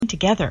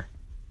together.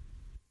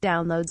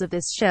 Downloads of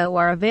this show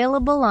are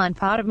available on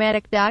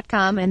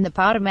Podomatic.com and the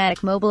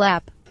Podomatic mobile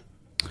app.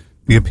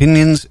 The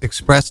opinions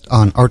expressed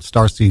on Art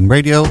Star Scene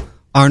Radio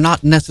are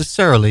not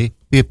necessarily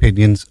the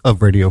opinions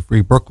of Radio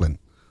Free Brooklyn.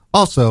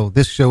 Also,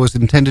 this show is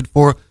intended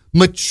for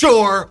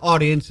mature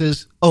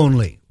audiences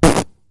only.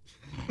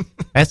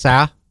 Hey,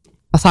 Sarah.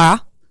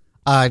 Sarah?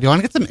 Do you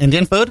want to get some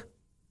Indian food?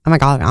 Oh my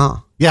God, yeah.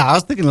 Yeah, I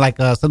was thinking like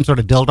some sort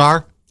of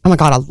dildar. Oh my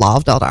God, I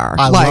love dildar.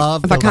 I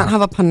love if I can't dildar.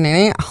 have a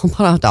panini, I'll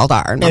put a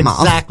dildar in my mouth.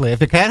 Exactly.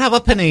 If you can't have a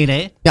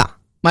panini, Yeah.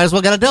 might as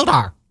well get a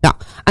dildar. Yeah.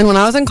 And when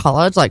I was in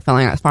college, like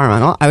filling out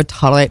experimental, I would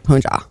totally eat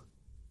punja.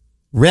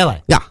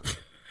 Really? Yeah.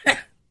 Do you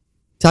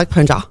like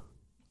punja?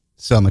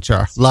 So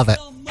mature. Love it.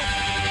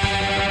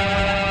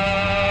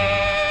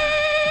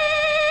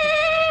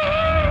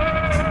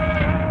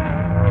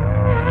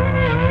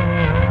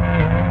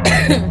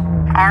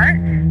 Art?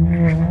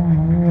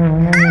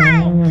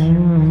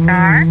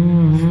 Star?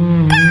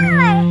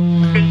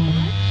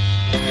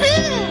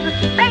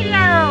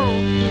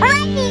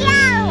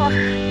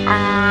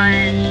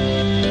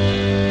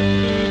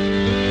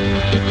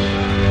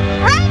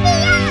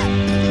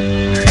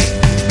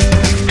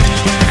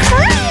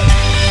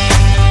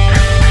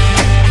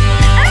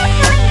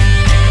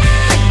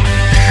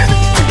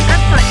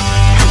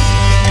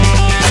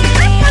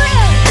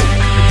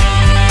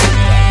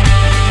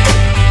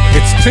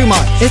 It's too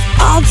much. It's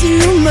all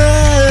too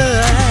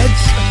much.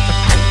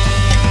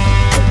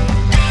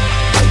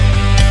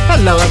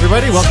 Hello,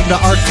 everybody. Welcome to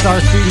Art Star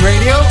Scene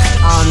Radio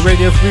on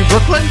Radio Free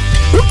Brooklyn.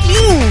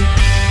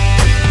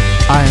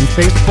 I am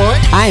Face Boy.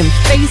 I am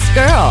Face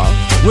Girl.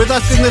 With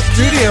us in the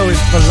studio is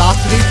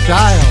Velocity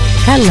Child.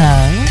 Hello.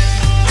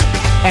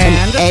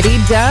 And Eddie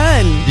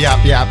Dunn.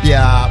 Yep.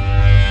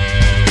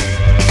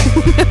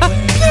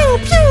 Pew,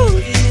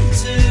 pew.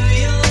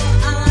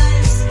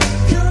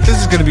 This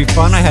is going to be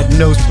fun. I had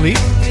no sleep.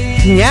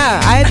 Yeah,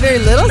 I had very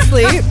little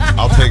sleep.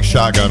 I'll take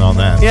shotgun on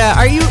that. Yeah,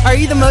 are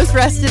you the most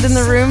rested in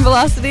the room,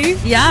 Velocity?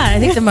 Yeah, I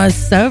think the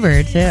most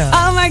sober, too.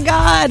 Oh my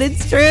God,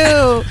 it's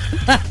true.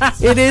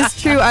 It is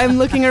true. I'm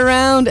looking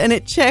around and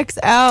it checks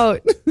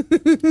out.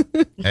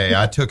 Hey,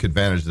 I took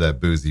advantage of that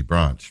boozy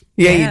brunch.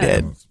 Yeah, you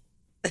did.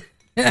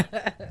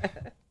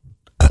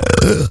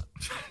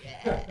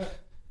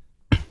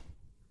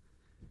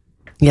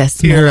 Yes,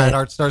 Here smell at it.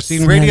 Art Star Scene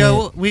Smell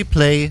Radio, it. we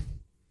play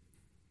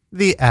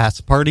the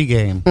Ass Party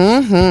Game.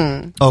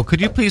 Mm-hmm. Oh,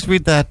 could you please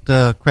read that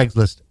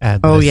Craigslist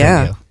ad? that Oh, I sent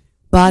yeah. you?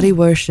 Body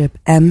worship,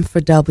 M for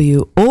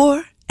W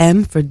or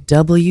M for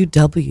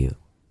WW.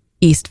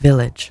 East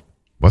Village.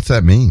 What's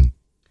that mean?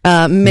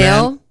 Male.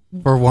 Man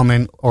for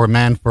woman or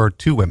man for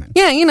two women.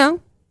 Yeah, you know.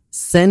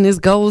 Setting his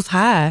goals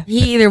high.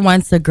 He either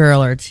wants a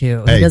girl or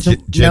two. He Hey,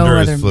 doesn't gender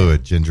know is other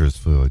fluid. Gender is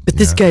fluid. But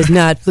this guy's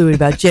not fluid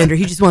about gender.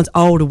 He just wants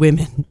all the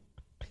women.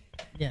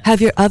 Yeah.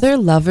 Have your other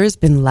lovers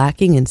been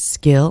lacking in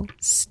skill,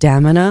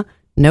 stamina,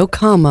 no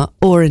comma,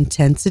 or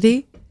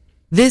intensity?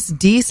 This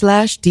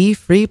D/D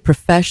free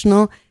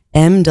professional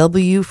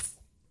MWM.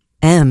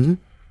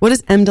 What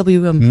is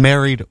MWM?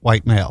 Married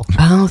white male.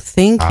 Oh,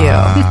 thank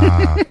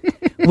you.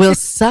 Will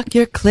suck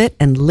your clit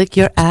and lick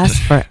your ass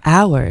for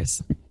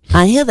hours.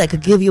 I hear that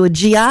could give you a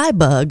GI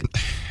bug.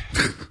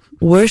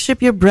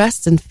 Worship your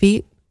breasts and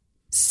feet.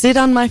 Sit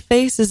on my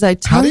face as I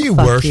tongue do you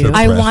fuck worship you.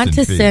 I breast want and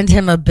to feet? send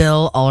him a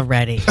bill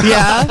already.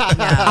 Yeah.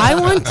 I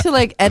want to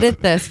like edit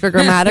this for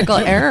grammatical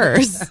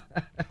errors.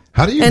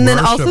 How do you And then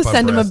worship also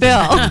send him a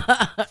breast and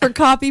bill for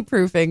copy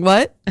proofing.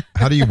 What? feet?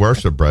 How do you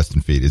worship breast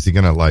and feet? Is he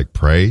going to like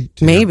pray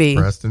to Maybe.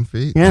 your breast and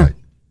feet? Yeah.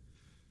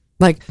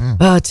 Like,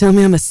 Like, tell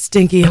me I'm a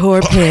stinky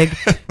whore pig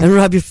and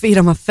rub your feet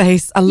on my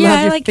face. I love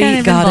Yeah, your like feet, kind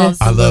of goddess.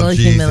 involves a I love little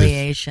Jesus.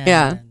 humiliation.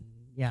 Yeah. and-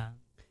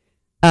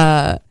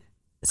 yeah.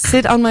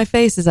 Sit on my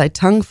face as I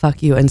tongue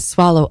fuck you and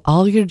swallow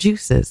all your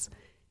juices.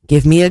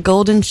 Give me a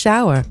golden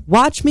shower.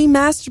 Watch me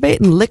masturbate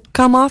and lick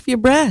cum off your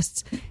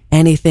breasts.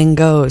 Anything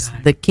goes.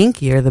 The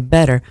kinkier, the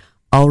better.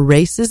 All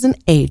races and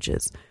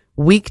ages.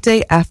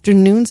 Weekday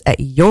afternoons at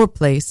your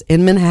place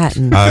in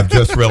Manhattan. I've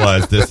just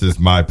realized this is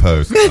my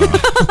post.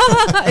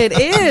 It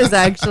is,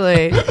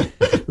 actually.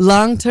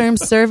 Long-term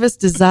service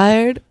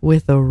desired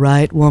with the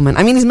right woman.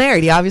 I mean, he's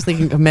married. He obviously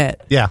can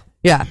commit. Yeah.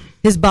 Yeah.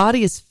 His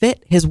body is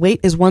fit. His weight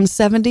is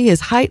 170. His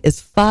height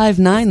is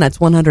 5'9". That's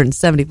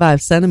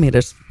 175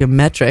 centimeters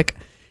metric.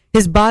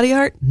 His body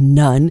art,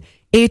 none.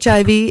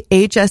 HIV,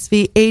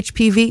 HSV,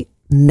 HPV,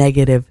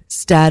 negative.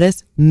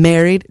 Status,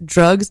 married.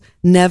 Drugs,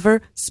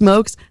 never.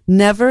 Smokes,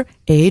 never.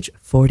 Age,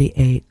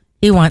 48.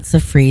 He wants a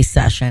free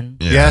session.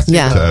 Yes.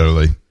 Yeah.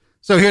 Totally.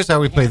 So here's how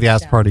we play the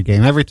Ass Party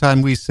Game. Every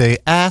time we say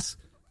ass,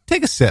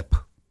 take a sip. If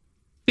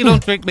you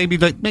don't drink, maybe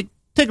take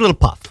a little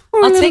puff.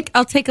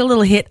 I'll take a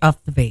little hit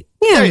off the vape.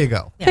 Yeah. There you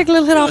go. Take a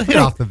little hit off the Hit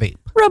vape. off the vape.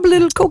 Rub a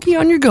little cookie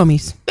on your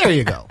gummies. There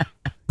you go.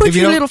 Put If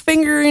you your don't- little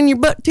finger in your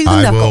butt to the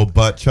I knuckle. will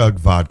butt chug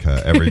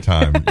vodka every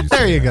time.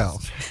 There you go.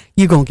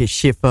 You gonna get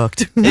shit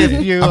fucked.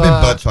 If you I've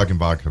been butt chugging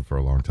vodka for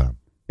a long time.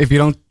 if you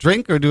don't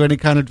drink or do any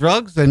kind of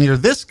drugs, then you're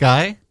this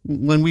guy.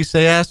 When we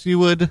say ass, you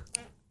would.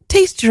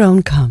 Taste your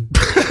own cum.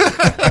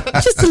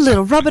 Just a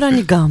little. Rub it on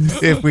your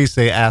gums. If we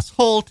say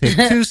asshole, take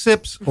 2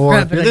 sips. Or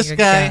Rub if it you're on this your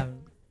guy, gum.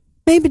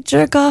 Maybe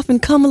jerk off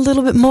and come a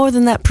little bit more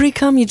than that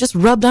pre-cum you just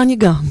rubbed on your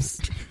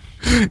gums.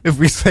 if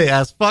we say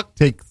ass fuck,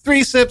 take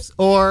 3 sips.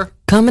 Or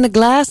Come in a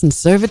glass and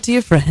serve it to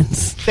your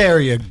friends. there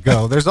you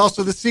go. There's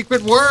also the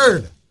secret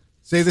word.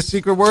 Say the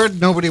secret word.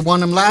 Nobody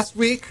won him last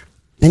week.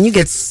 Then you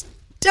get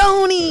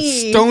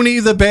Stony. Stony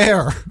the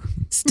bear.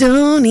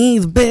 Stony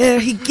the bear.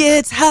 He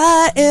gets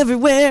high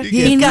everywhere.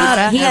 He got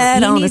a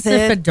hat on his needs a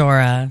head.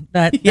 fedora.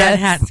 That Yes.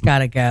 hat's got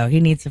to go. He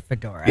needs a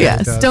fedora. Yeah,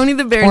 It does. Stony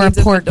the bear Or a needs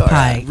a pork fedora.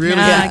 pie. Really,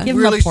 Yeah, give him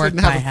a really pork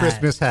shouldn't pie have a hat.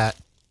 Christmas hat.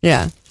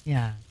 Yeah.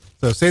 Yeah.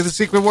 So say the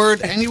secret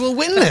word and you will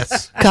win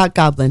this. Cock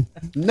goblin.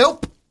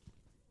 Nope.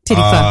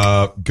 Titty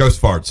fuck. Ghost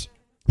farts.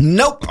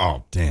 Nope.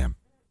 Oh, damn.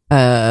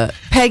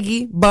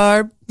 Peggy.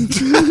 Barb.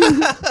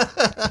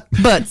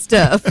 Butt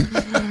stuff.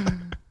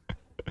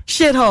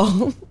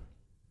 Shithole.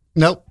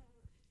 Nope.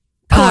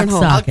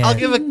 Cornhole. Cocksocket.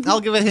 I'll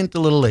give a hint a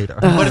little later.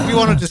 But if you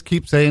want to just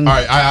keep saying, All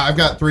right, I've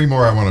got 3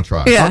 more I want to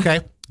try. Yeah.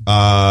 okay.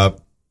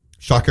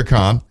 Shaka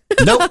Khan.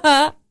 Nope.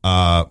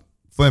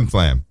 Flim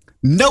Flam.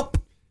 Nope.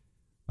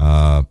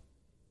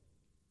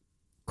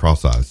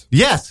 Cross eyes.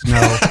 Yes.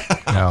 No.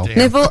 No.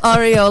 Nipple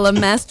areola.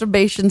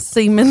 Masturbation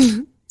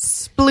semen.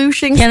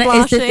 Splooshing. Is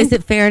Splashing.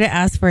 it fair to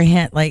ask for a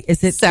hint? Like,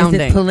 is it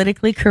Sounding.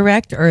 politically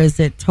correct or is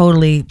it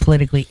totally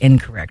politically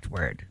incorrect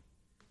word?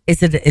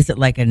 Is it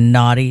like a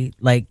naughty,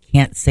 like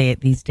can't say it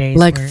these days?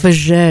 Like word?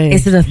 fagé.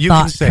 Is it a You can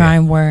thought say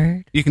crime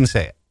word? You can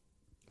say it.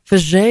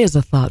 Fagé is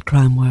a thought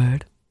crime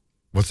word.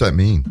 What's that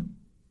mean?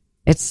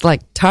 It's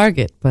like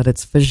Target, but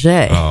it's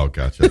fagé. Oh,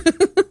 gotcha.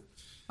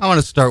 I want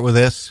to start with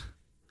this.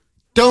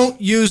 Don't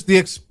use the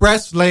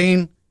express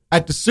lane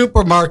at the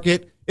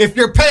supermarket if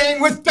you're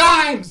paying with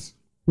dimes.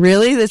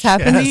 Really? This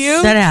happened to Yes.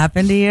 you? That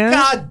happened to you?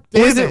 God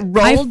damn Was it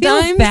roll I feel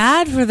dimes?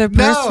 bad for the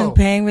person No.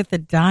 paying with the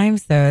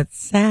dimes, though. It's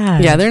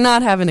sad. Yeah, they're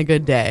not having a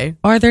good day.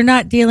 or they're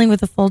not dealing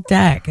with a full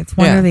deck. It's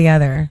one Yeah. or the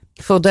other.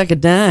 Full deck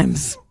of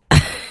dimes.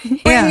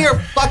 Bring your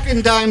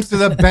fucking dimes to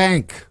the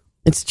bank.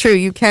 It's true.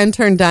 You can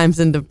turn dimes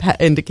into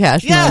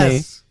cash money.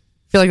 Yes.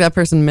 I feel like that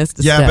person missed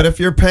a Yeah, step. but if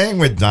you're paying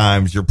with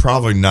dimes, you're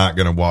probably not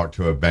going to walk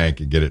to a bank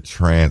and get it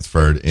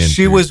transferred in.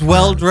 She was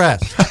well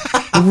dressed.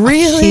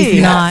 really?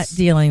 She's not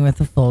dealing with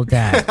a full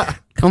deck.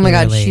 Oh my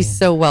God, Clearly. she's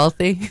so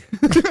wealthy.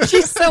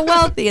 She's so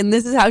wealthy, and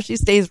this is how she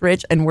stays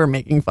rich, and we're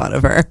making fun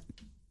of her.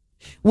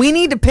 We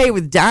need to pay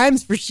with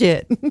dimes for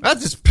shit. I'm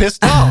just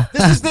pissed off.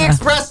 This is the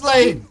express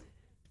lane.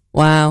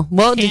 Wow.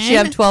 Well, did she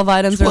have 12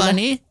 items?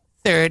 20,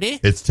 30.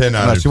 It's 10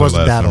 No, items she for wasn't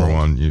less that number old.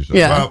 one usually.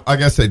 Yeah. Well, I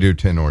guess they do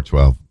 10 or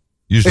 12.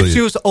 Usually. If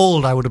she was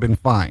old, I would have been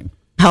fine.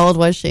 How old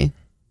was she?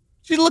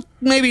 She looked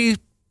maybe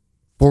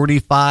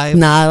 45.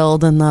 Not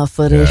old enough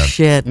for this Yeah.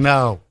 shit.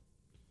 No.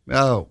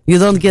 You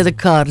don't get a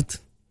card.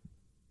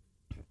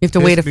 You have to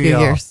wait a Pissed few me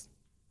off. years.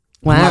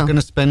 I'm Wow. not going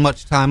to spend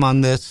much time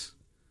on this,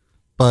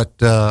 but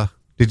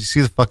did you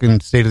see the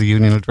fucking State of the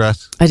Union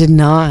address? I did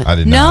not. I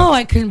did No, not.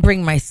 I couldn't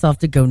bring myself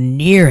to go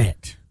near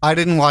it. I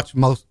didn't watch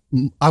most.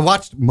 I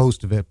watched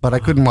most of it, but I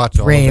couldn't watch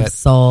all of Brave it.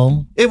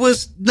 soul. It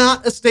was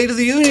not a State of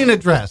the Union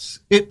address.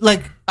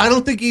 I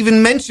don't think he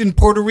even mentioned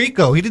Puerto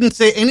Rico. He didn't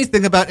say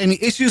anything about any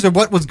issues or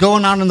what was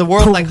going on in the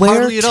world, like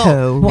hardly at all.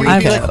 Puerto Well, He would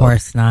be of like,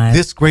 course not.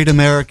 this great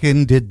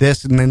American did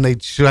this, and then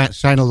they'd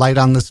shine a light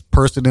on this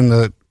person in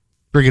the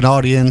friggin'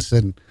 audience,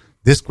 and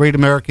this great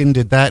American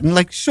did that.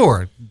 And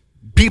sure,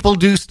 people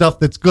do stuff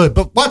that's good,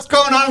 but what's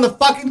going on in the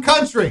fucking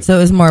country? So it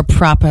was more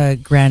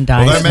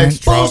propagandizement. Well, that makes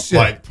Trump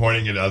Bullshit.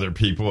 pointing at other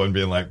people and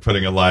being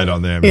putting a light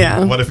on them.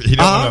 Yeah. What if he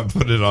don't want to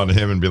put it on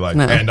him and be like,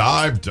 No. and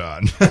I've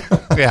done.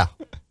 Yeah,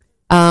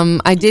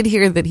 I did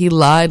hear that he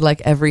lied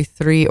like every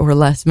 3 or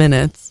less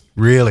minutes.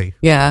 really.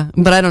 Yeah,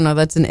 but I don't know.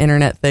 That's an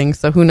internet thing,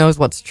 so who knows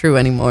what's true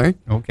anymore.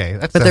 Okay,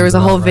 that But there was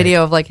sounds a whole about right.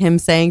 video of him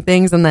saying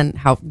things and then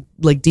how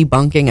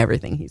debunking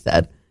everything he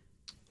said.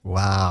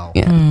 Wow.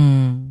 Yeah.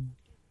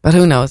 But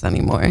who knows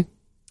anymore?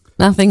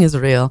 Nothing is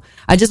real.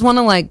 I just want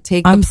to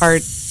take I'm the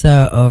part.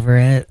 so over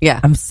it. Yeah.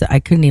 I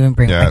couldn't even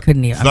bring. Yeah. I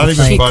couldn't even. It's not I'm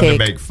even like, fun to Cake.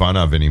 make fun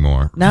of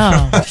anymore.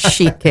 No.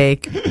 Sheet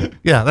cake.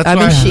 Yeah, that's I've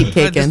why been I sheet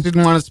caking. just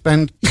didn't want to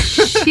spend.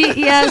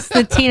 Yes,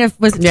 the Tina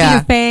was it Yeah,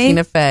 Tina Fey.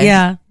 Tina Fey.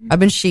 Yeah, I've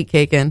been sheet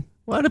caking.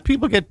 Why do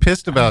people get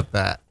pissed about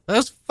that?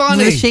 That's The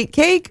funny. sheet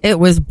cake. it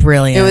was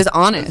brilliant. It was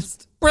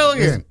honest.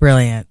 Brilliant.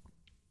 brilliant.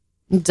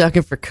 I'm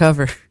ducking for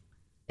cover.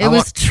 It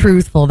was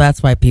truthful.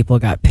 That's why people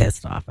got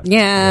pissed off.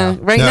 Yeah.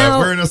 Right No, now.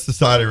 we're in a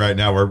society right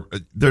now where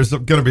there's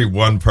going to be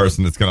one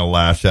person that's going to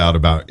lash out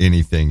about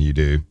anything you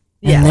do.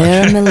 And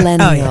they're a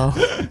millennial.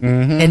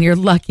 And you're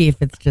lucky if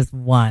it's just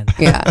one.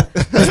 Yeah.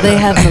 Because they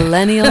have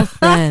millennial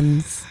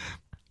friends.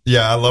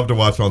 Yeah, I love to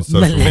watch on social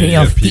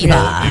Millennial media people fever.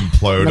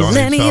 implode on each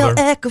Millennial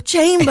other. echo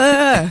chamber.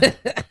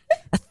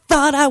 I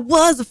thought I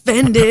was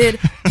offended.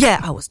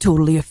 Yeah, I was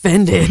totally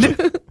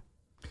offended.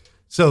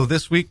 So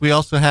this week we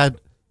also had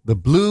the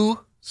blue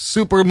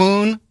super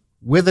moon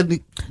with a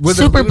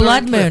Super lunar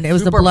blood eclipse. moon. It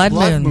was the Super blood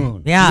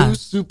moon. Yeah. Blue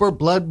super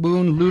blood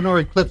moon lunar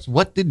eclipse.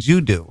 What did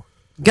you do?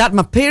 Got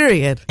my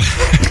period.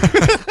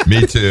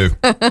 Me too.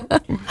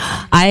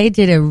 I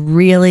did a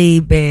really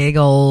big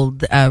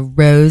old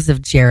Rose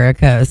of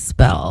Jericho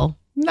spell.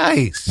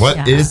 Nice.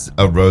 What is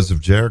a Rose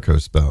of Jericho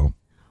spell?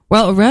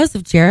 Well, a Rose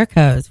of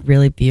Jericho is a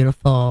really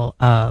beautiful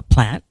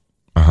plant.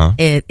 Uh-huh.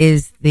 It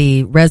is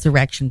the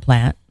resurrection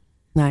plant.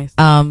 Nice.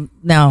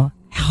 Now,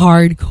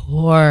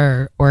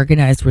 hardcore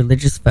organized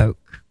religious folk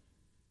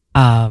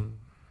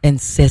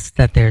insist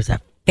that there's a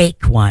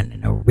fake one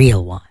and a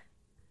real one.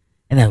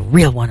 And the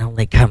real one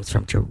only comes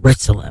from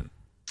Jerusalem.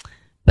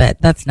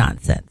 But that's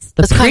nonsense.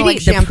 That's kinda like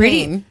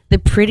champagne. The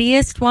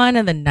prettiest one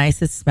and the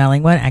nicest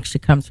smelling one actually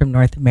comes from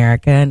North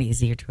America and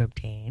easier to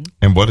obtain.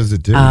 And what does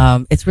it do?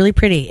 It's really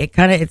pretty.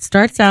 It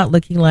starts out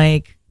looking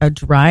like a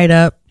dried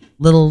up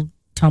little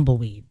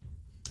tumbleweed.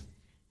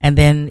 And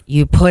then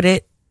you put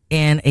it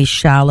in a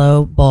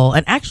shallow bowl.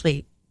 And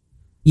actually,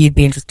 you'd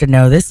be interested to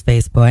know this,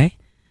 Space Boy.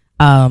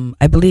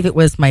 I believe it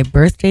was my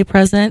birthday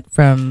present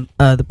from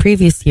the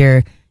previous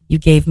year. You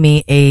gave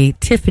me a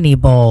Tiffany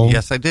bowl.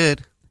 Yes, I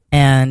did.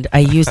 And I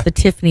used the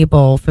Tiffany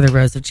bowl for the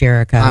Rose of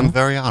Jericho. I'm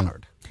very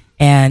honored.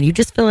 And you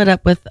just fill it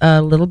up with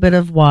a little bit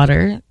of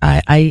water.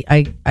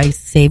 I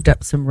saved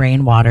up some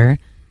rainwater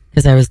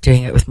because I was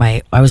doing it with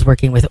I was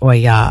working with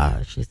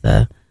Oya. She's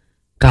the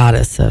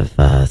goddess of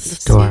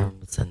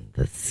storms and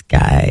the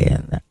sky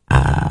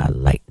and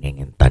lightning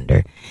and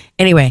thunder.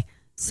 Anyway,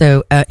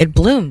 so it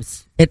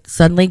blooms. It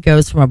suddenly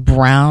goes from a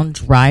brown,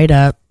 dried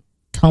up,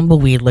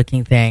 tumbleweed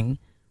looking thing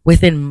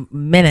within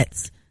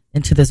minutes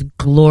into this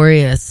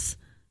glorious,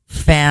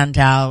 fanned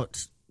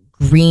out,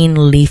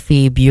 green,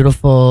 leafy,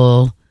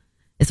 beautiful.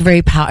 It's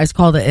very It's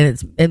called.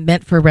 It's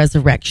meant for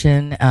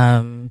resurrection,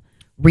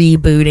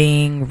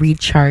 rebooting,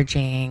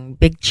 recharging,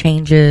 big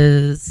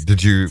changes.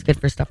 Did you? It's good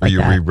for stuff Were like you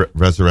that.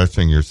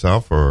 resurrecting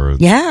yourself or?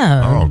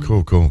 Yeah. Oh,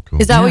 cool.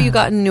 Is that what you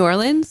got in New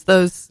Orleans?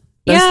 Those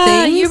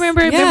things? You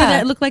remember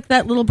that? It looked like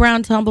that little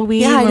brown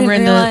tumbleweed Yeah, I when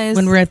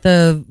didn't we're at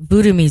the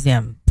Voodoo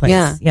Museum place.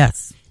 Yeah.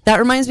 Yes. That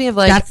reminds me of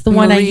That's the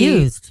one I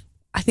used.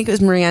 I think it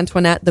was Marie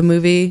Antoinette, the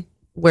movie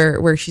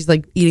where she's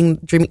like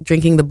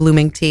drinking the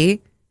blooming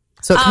tea.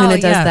 So it kind of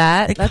does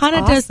that. It kind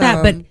of does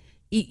that, but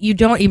you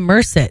don't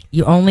immerse it.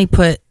 You only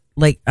put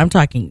I'm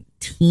talking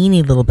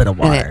teeny little bit of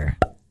water.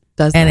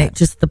 It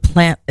just the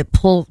plant it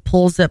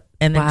pulls up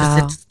and it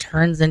just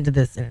turns into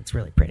this and it's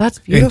really pretty. That's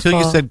beautiful.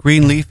 Until you said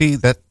green leafy,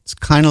 that's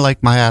kind of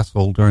like my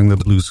asshole during the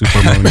blue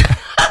supermoon.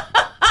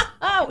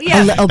 Oh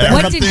yeah.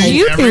 What did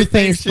you do,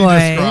 Face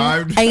Boy?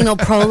 Anal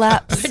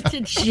prolapse. What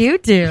did you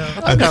do?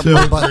 I got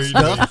my butt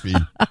stuff.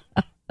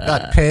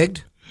 Got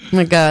pegged. Oh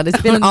my God,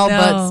 it's been all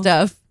butt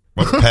stuff.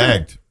 What's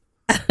pegged?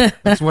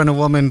 That's when a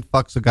woman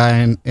fucks a guy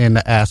in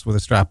the ass with a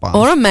strap on.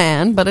 Or a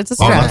man, but it's a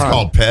Oh, strap that's on.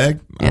 called peg?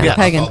 Yeah, I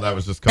pegging. thought that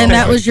was just called And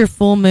that peg. was your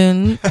full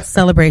moon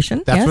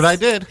celebration. That's yes? what I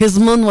did. His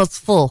moon was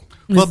full.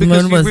 Well, His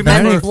because moon you was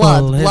remember very Blood,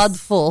 full. blood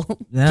full.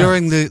 Yes.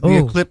 during the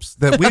Ooh. eclipse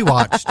that we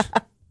watched,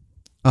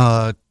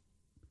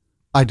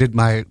 I did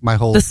my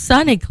whole The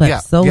sun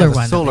eclipse, solar the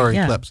one. solar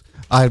Yeah. eclipse.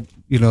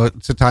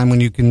 It's a time when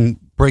you can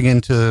bring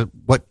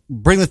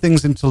the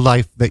things into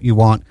life that you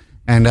want.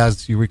 And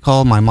as you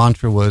recall, my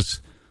mantra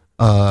was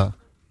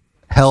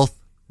health,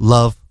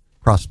 love,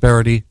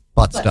 prosperity,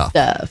 butt stuff.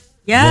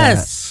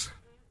 Yes.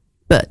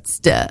 Butt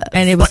stuff.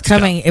 And it was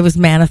coming, it was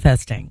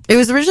manifesting. It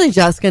was originally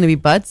just going to be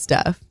butt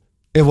stuff.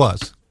 It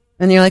was.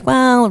 And you're like,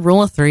 well,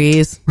 rule of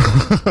threes.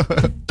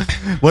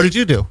 What did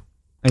you do?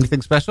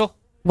 Anything special?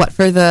 What,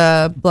 for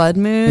the blood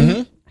moon?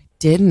 Mhm. I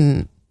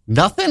didn't.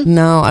 Nothing?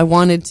 No, I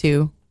wanted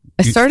to.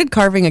 I started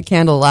carving a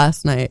candle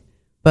last night,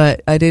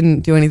 but I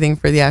didn't do anything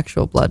for the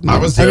actual blood moon. I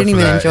was there didn't for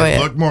even that. enjoy It it.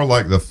 looked more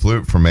like the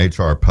flute from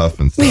HR Puff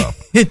and stuff.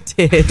 It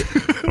did.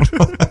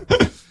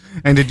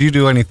 And did you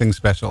do anything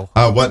special?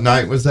 What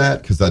night was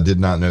that? Because I did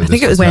not know I this.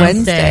 think it was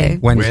Wednesday.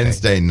 Wednesday.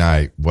 Wednesday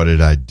night. What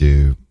did I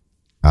do?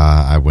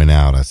 I went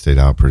out. I stayed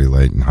out pretty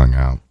late and hung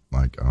out.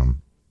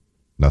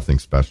 Nothing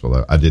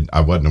special.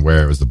 I wasn't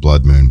aware it was the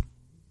blood moon.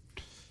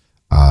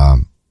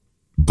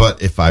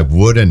 But if I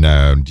would have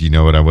known, do you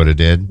know what I would have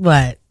did?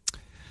 What?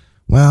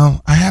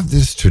 Well, I have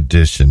this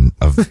tradition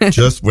of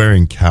just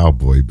wearing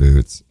cowboy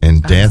boots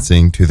and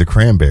dancing to the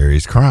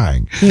Cranberries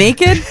crying.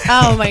 Naked?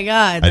 Oh my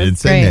God. I didn't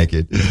say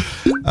naked.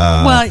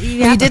 Well,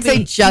 you did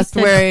say just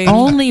said wearing-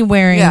 only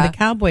wearing Yeah. the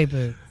cowboy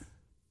boots.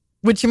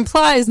 Which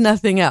implies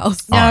nothing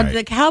else. All Now, right.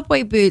 the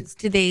cowboy boots,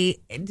 do they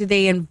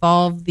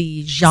involve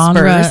the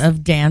genre Spurs?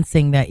 of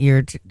dancing that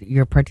you're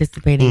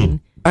participating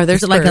in? Are there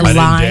Is it like a spurs? I didn't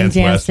line dance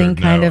dancing Western,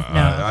 kind no. of? No,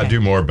 I okay.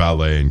 do more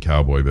ballet and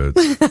cowboy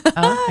boots.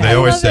 Oh, They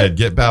always said,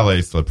 get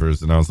ballet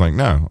slippers. And I was like,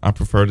 no, I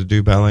prefer to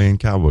do ballet and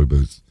cowboy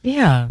boots.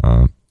 yeah.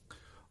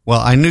 Well,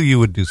 I knew you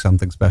would do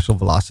something special,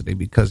 Velocity,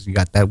 because you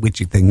got that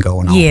witchy thing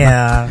going on.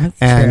 Yeah.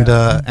 That's And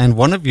true. and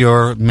one of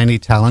your many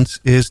talents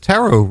is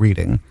tarot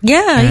reading.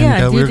 yeah, And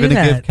yeah. we're going to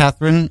give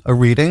Catherine a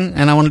reading,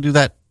 and I want to do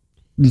that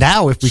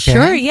now if we can.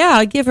 Sure, yeah.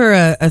 I'll give her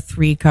a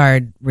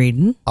 3-card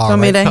reading. All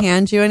Want me right. to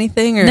hand you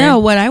anything? Or? No,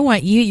 what I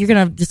want you're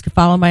going to just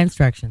follow my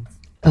instructions.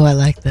 Oh, I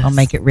like this. I'll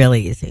make it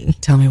really easy.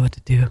 Tell me what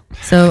to do.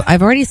 So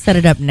I've already set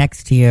it up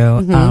next to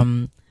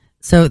you.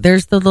 So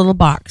there's the little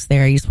box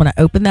there. You just want to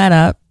open that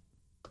up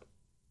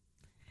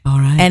All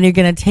right. and you're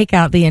going to take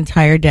out the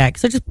entire deck.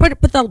 So just put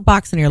the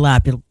box in your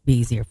lap. It'll be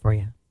easier for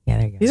you. Yeah,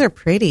 there you go. These are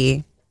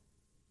pretty.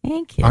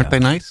 Thank you. Aren't they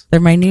nice? They're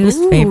my newest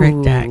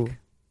favorite deck.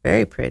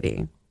 Very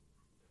pretty.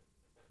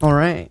 All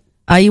right.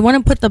 You want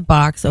to put the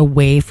box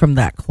away from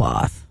that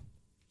cloth.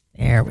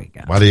 There we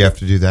go. Why do you have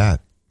to do that?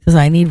 Because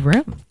I need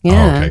room.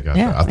 Yeah. Oh, okay, gotcha.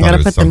 Yeah. I thought gotta it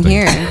was put them something-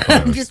 here. I thought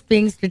it I'm was just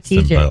being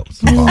strategic.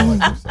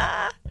 symbolic or something.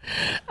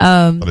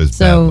 That is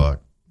So bad luck.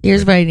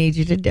 here's what I need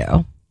you to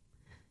do.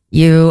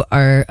 You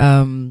are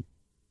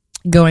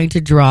going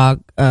to draw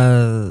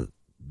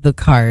the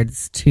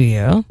cards to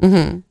you.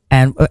 Mm-hmm.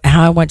 And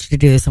how I want you to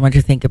do this, I want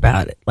you to think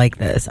about it like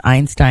this.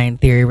 Einstein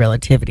theory of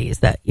relativity is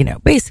that,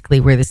 basically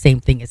we're the same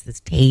thing as this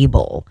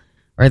table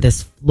or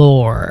this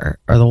floor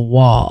or the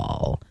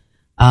wall.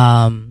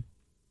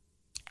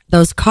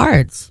 Those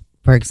cards,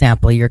 for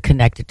example, you're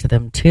connected to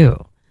them too.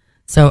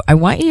 So I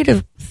want you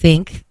to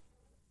think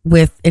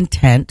with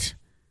intent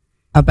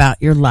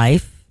about your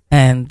life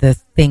and the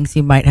things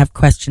you might have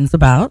questions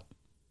about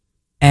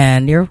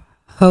and your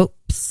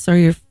hopes or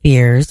your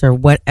fears or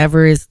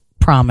whatever is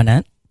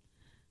prominent.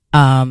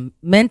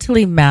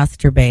 Mentally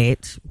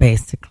masturbate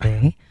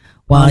basically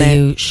while you How do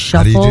you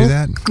shuffle do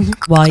that?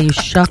 while you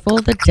shuffle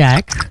the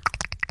deck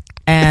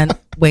and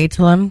wait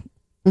till I'm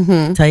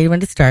tell you when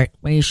to start.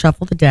 When you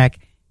shuffle the deck,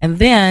 and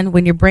then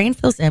when your brain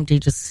feels empty,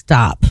 just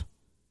stop.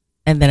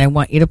 And then I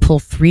want you to pull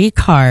 3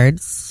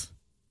 cards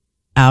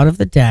out of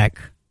the deck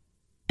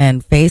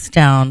and face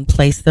down,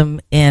 place them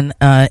in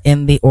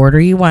the order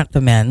you want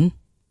them in.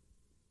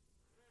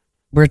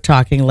 We're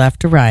talking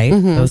left to right,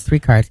 those 3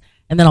 cards.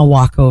 And then I'll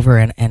walk over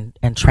and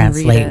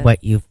translate it.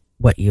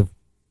 what you've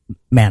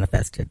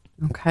manifested.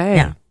 Okay.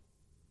 Yeah.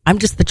 I'm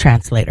just the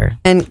translator.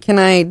 And can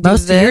I do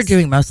this? You're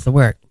doing most of the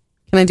work.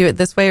 Can I do it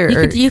this way?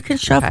 You can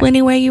shuffle okay.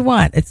 any way you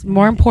want. It's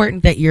more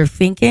important that you're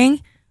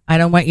thinking. I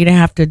don't want you to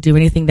have to do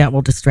anything that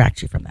will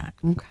distract you from that.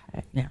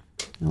 Okay. Yeah.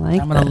 I like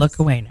I'm going to this. look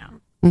away now.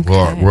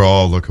 We'll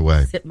all look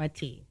away. Sip my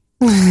tea.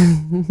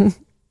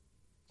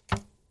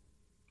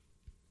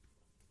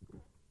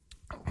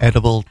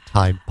 Edible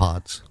Tide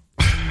Pods.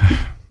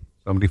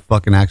 Somebody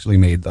fucking actually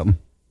made them.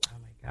 Oh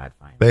my God,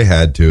 fine. They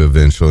had to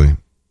eventually.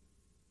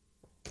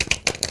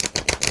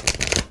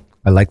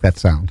 I like that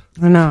sound.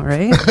 I know,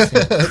 right?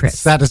 Crisp,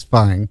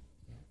 Satisfying.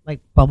 like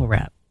bubble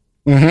wrap.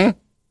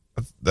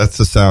 That's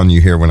the sound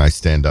you hear when I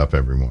stand up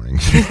every morning.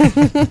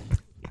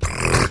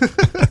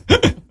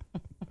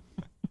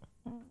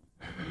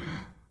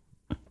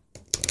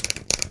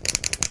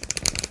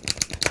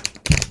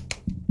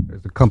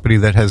 There's a company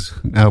that has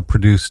now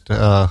produced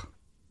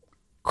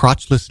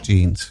crotchless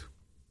jeans.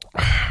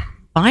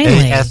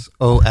 Finally.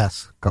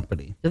 ASOS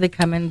company Do they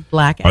come in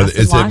black Are acid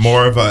is wash? it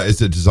more of a?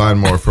 Is it designed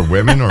more for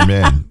women or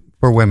men?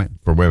 for women.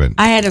 For women.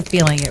 I had a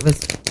feeling it was.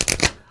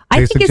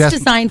 I They think suggest-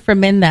 it's designed for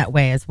men that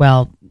way as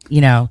well.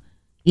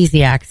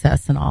 Easy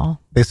access and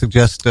all. They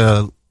suggest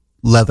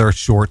leather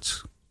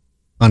shorts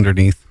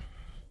underneath.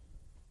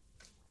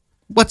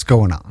 What's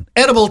going on?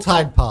 Edible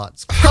Tide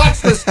Pods.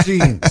 Crotchless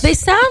jeans. They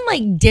sound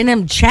like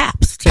denim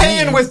chaps to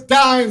Paying me. with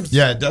dimes.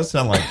 Yeah, it does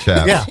sound like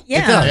chaps. Yeah.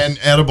 Yeah. It does. And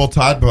edible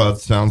Tide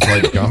Pods sounds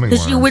like gummy worms.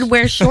 Because you would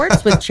wear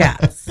shorts with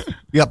chaps.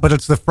 Yeah, but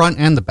it's the front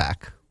and the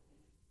back.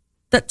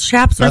 The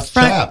chaps are That's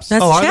front. chaps.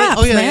 That's Oh, are they?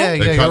 chaps, Oh, yeah, man. yeah, They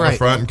yeah. cut You're in right. the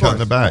front and Of cut in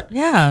the course. back.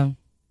 Yeah.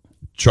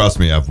 Trust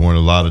me, I've worn a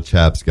lot of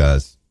chaps,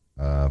 guys.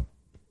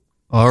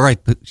 All right.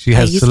 She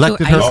has used to-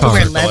 selected I her used to Also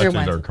wear cards. leather selected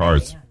ones. their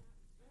cards.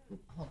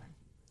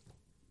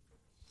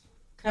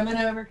 Coming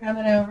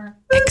over.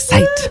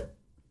 Excite.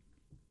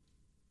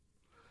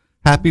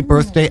 Happy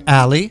birthday,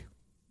 Allie.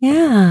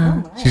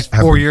 Yeah. She's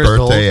Happy 4 years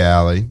old. birthday,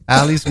 Allie.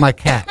 Allie's my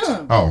cat.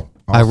 Oh,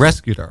 I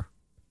rescued her.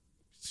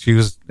 She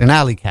was an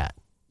alley cat.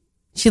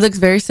 She looks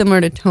very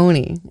similar to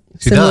Tony.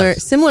 She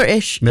does.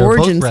 Similar-ish They're both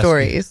origin rescued.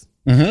 stories.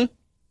 Mm-hmm.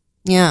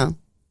 Yeah.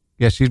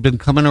 Yeah, she'd been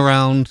coming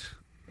around.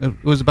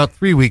 It was about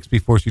 3 weeks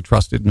before she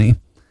trusted me,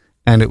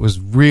 and it was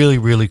really,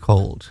 really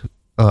cold.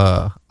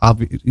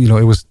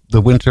 It was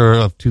the winter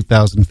of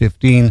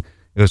 2015.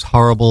 It was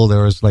horrible.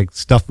 There was like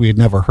stuff we had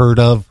never heard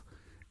of,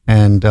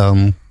 and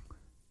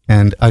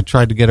I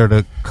tried to get her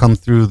to come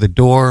through the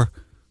door,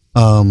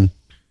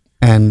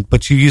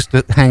 but she used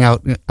to hang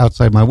out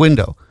outside my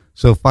window.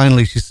 So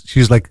finally,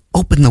 she's like,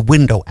 "Open the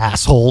window,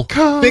 asshole!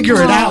 Figure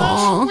it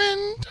out."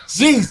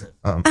 Jesus.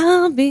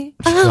 I'll be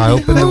I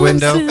opened the home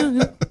window.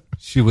 soon.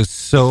 She was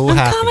so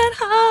happy. Coming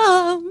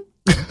home.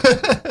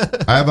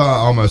 I have a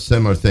almost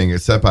similar thing,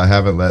 except I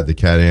haven't let the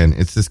cat in.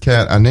 It's this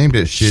cat. I named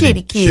it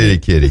Shitty Kitty.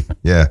 Shitty Kitty.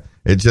 Yeah,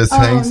 it just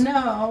hangs.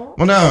 no.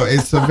 Well, no,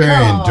 it's a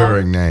very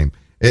enduring name.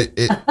 It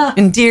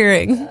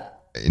Endearing.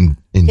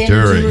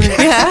 enduring.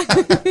 Yeah.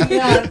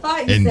 Yeah, I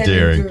thought you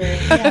Endearing.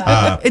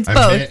 It's I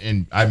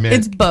both. meant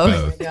It's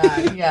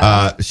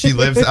both. She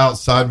lives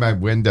outside my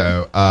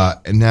window.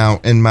 And now,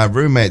 and my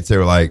roommates, they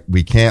were like,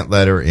 we can't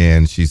let her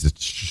in. She's a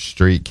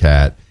street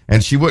cat.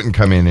 And she wouldn't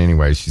come in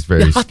anyway. She's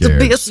very You have scared.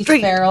 to be a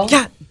straight feral.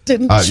 cat.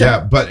 Didn't you? Yeah,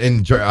 but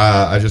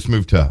I just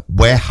moved to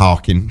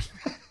Weehawken.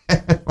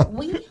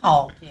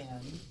 Weehawken.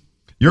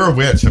 You're a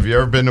witch. Have you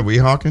ever been to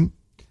Weehawken?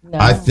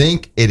 I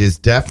think it is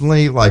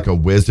definitely like a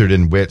wizard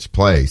and witch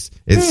place.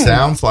 It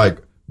sounds like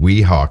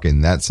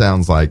Weehawken. That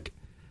sounds like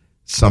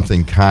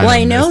something kind of Well,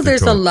 I know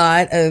there's a mystical.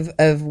 lot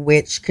of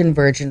witch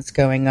convergence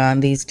going on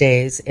these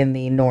days in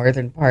the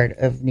northern part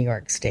of New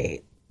York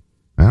State.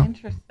 Well,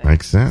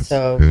 makes sense.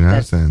 So who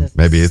knows then?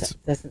 Maybe it's...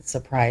 doesn't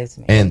surprise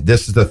me. And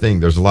this is the thing.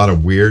 There's a lot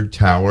of weird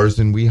towers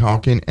in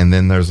Weehawken, and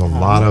then there's a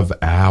lot of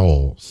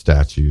owl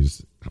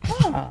statues.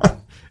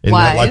 Isn't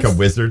that like a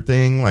wizard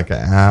thing? Like an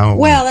owl?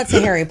 Well, that's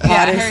a Harry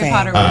Potter Harry thing.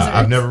 Potter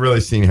I've never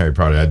really seen Harry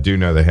Potter. I do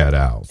know they had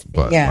owls,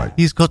 but Yeah. like,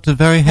 He's got a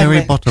very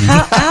hairy bottom.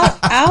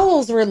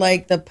 Owls were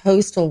like the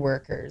postal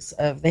workers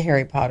of the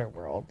Harry Potter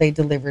world. They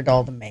delivered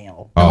all the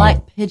mail I oh,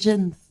 like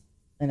pigeons,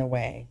 in a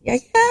way.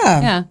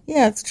 Yeah,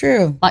 it's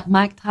true. like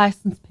Mike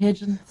Tyson's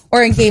pigeons.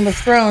 Or in Game of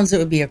Thrones, it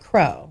would be a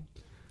crow.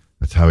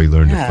 that's how he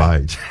learned Yeah. to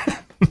fight.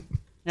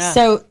 Yeah.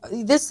 So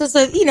this is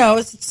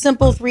it's a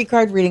simple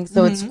 3-card reading,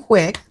 so it's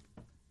quick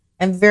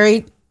and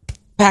very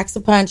packs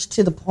a punch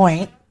to the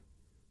point.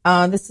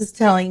 This is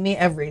telling me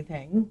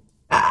everything.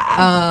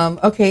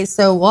 Okay,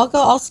 so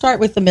I'll start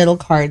with the middle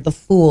card, the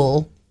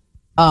Fool.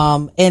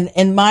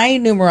 In my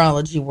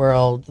numerology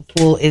world, the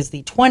Fool is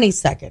the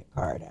 22nd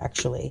card,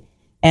 actually.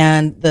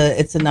 And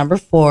it's a number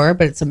 4,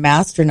 but it's a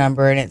master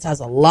number, and it has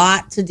a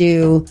lot to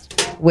do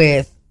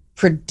with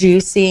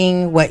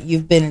producing what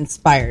you've been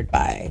inspired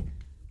by.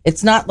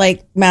 It's not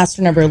like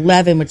master number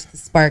 11, which is the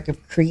spark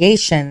of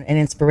creation and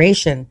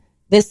inspiration.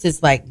 This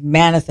is like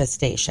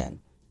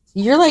manifestation. So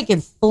you're like in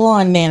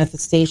full-on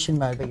manifestation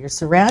mode, but you're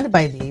surrounded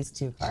by these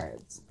 2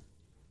 cards.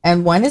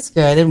 And one is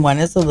good and one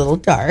is a little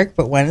dark,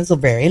 but one is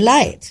very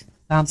light.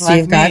 Sounds So like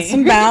you've got me.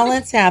 some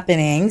balance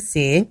happening.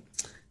 See?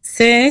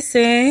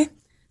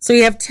 So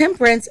you have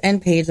Temperance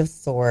and Page of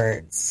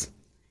Swords.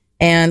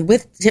 And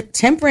with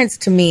Temperance,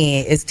 to me,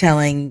 is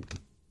telling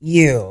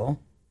you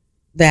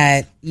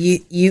that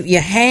you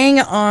hang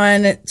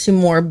on to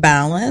more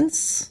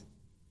balance,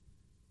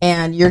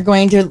 and you're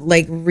going to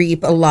like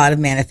reap a lot of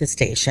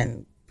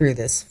manifestation through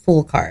this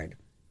Fool card.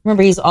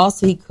 Remember,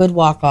 he could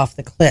walk off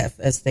the cliff,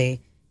 as you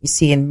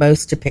see in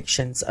most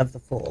depictions of the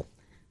Fool.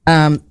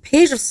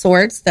 Page of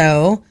Swords,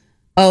 though,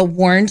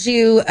 warns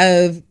you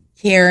of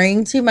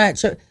caring too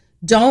much.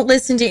 Don't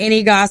listen to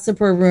any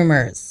gossip or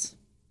rumors.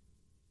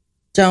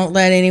 Don't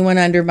let anyone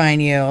undermine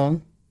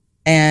you,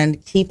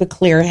 and keep a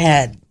clear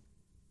head.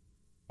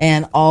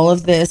 And all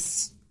of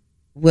this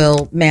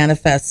will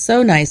manifest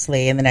so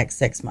nicely in the next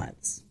 6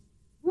 months.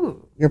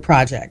 Your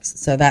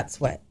projects. So that's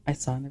what I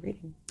saw in the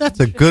reading. That's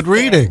a good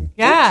reading.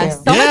 Yeah, you.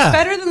 so Yeah. much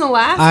better than the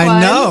last one. I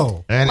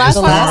know. And Last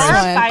as one far as,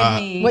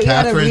 horrified me. What, you had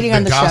a Catherine, reading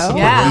on the gossip show?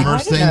 Yeah. and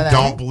rumors I didn't thing, know that.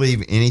 don't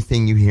believe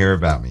anything you hear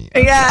about me.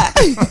 Yeah.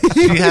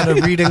 She had a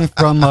reading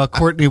from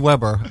Courtney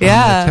Weber.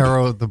 Yeah. On the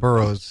Tarot of the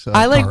Burrows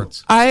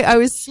cards. I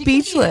was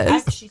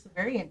speechless. She's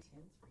very intense.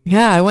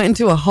 Yeah, I went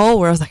into a hole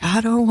where I was like, I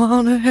don't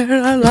want to hear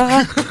a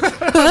lot.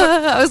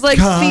 I was like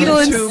fetal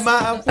and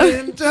my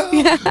window.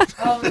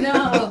 Oh,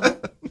 no.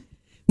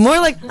 more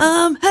like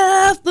I'm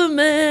half the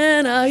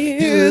man I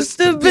used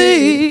to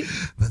be.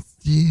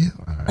 Yeah,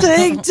 all right.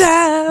 Take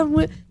time.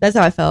 That's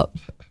how I felt.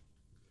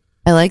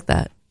 I like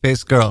that.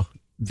 Face girl,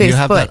 do you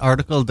have Facebook. that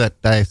article that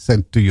I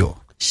sent to you?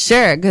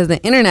 Sure, because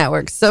the internet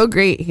works so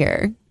great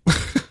here.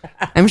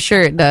 I'm sure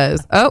it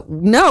does. Oh,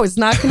 no, it's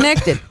not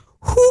connected.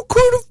 Who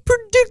could have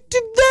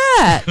predicted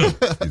that?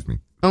 Excuse me.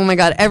 Oh my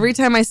God. Every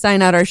time I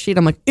sign out our sheet,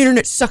 I'm like,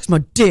 internet sucks my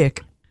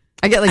dick.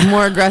 I get like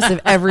more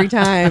aggressive every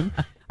time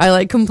I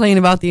like complain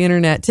about the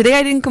internet. Today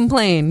I didn't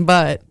complain,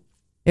 but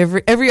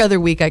every other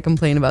week I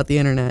complain about the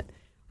internet.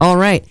 All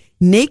right.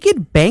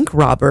 Naked bank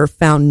robber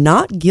found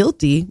not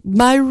guilty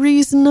by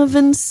reason of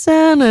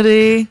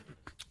insanity.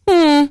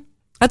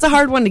 That's a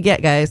hard one to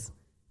get, guys.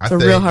 It's a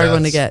real hard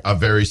one to get. A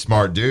very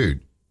smart dude.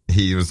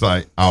 He was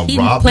like, I'll He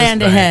rob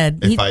planned this bank. ahead.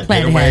 If He I get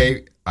planned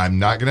away, I'm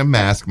not going to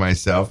mask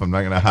myself. I'm not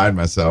going to hide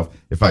myself.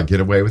 If I get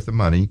away with the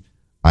money,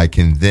 I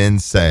can then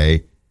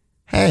say,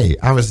 hey,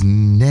 I was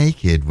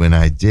naked when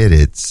I did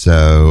it,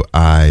 so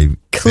I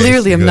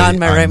Clearly am not in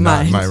my basically- right I'm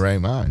not in mind. my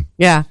right mind.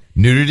 Yeah.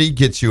 Nudity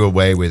gets you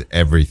away with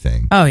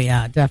everything. Oh,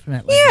 yeah,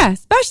 definitely. Yeah,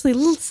 especially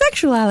little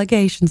sexual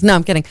allegations. No,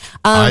 I'm kidding.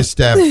 I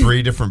stabbed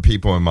 3 different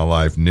people in my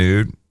life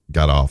nude,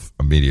 got off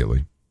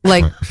immediately.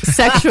 Like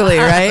sexually,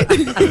 right?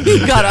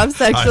 Got up I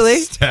sexually.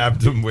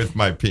 stabbed him with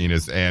my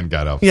penis and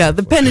got off. Yeah,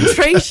 the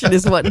penetration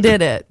is what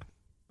did it.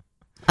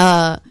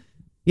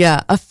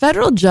 Yeah, a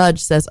federal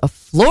judge says a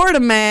Florida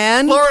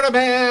man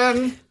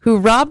who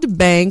robbed a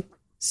bank,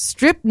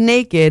 stripped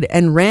naked,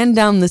 and ran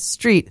down the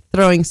street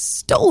throwing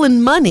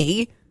stolen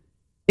money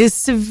is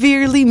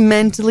severely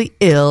mentally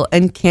ill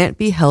and can't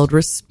be held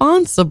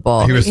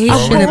responsible. He was He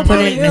throwing should have put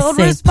money. it in a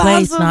safe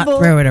place, not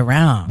throw it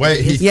around. Wait,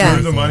 he Yeah.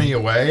 threw the money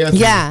away?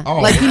 Yeah,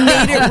 like he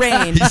made it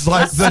rain. He's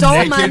like the Stole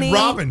naked money.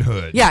 Robin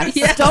Hood. Yeah,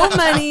 he stole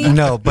money,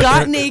 No, but got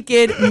there-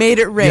 naked, made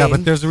it rain. Yeah,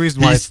 but there's a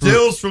reason why He I threw-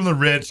 steals from the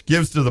rich,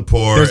 gives to the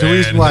poor, There's a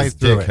reason and why his he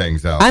threw dick it.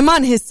 hangs out. I'm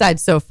on his side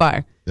so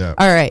far. Yeah.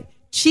 All right.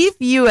 Chief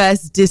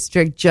U.S.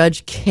 District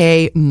Judge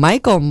K.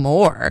 Michael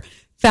Moore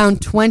found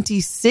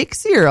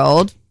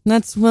 26-year-old.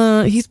 That's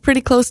he's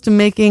pretty close to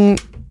making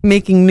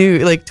making new,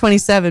 like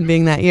 27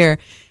 being that year.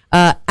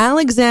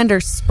 Alexander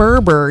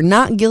Sperber,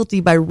 not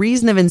guilty by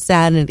reason of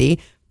insanity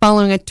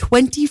following a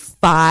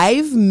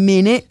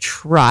 25-minute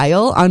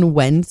trial on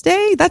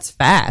Wednesday. That's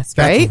fast,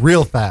 right? That's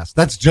real fast.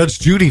 That's Judge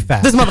Judy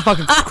fast. This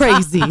motherfucker's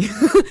crazy.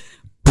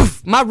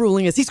 Poof, my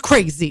ruling is he's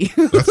crazy.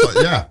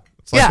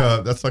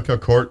 That's like a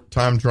court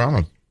time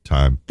drama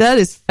time. That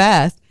is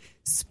fast.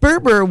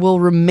 Sperber will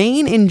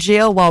remain in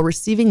jail while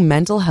receiving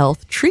mental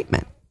health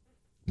treatment.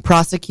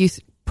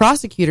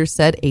 Prosecutors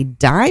said a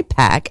dye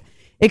pack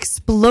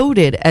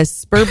exploded as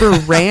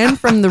Sperber ran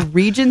from the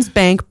Regions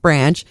Bank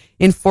branch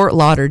in Fort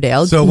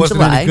Lauderdale. So it wasn't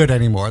July. any good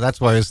anymore.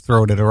 That's why he's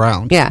throwing it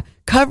around. Yeah.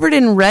 Covered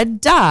in red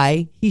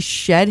dye, he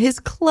shed his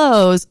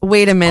clothes.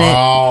 Wait a minute.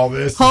 Oh,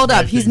 this Hold is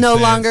up. He's making no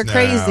sense longer now.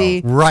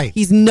 crazy. Right.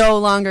 He's no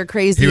longer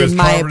crazy, He was in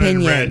my covered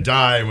opinion. in red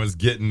dye and was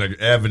getting the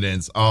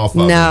evidence off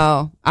of it.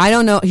 No, I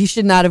don't know. He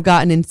should not have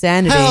gotten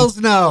insanity. Hells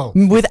no.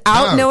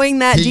 Without No, knowing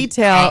that he-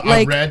 detail.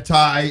 a red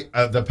tie,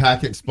 the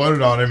pack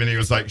exploded on him, and he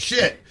was like,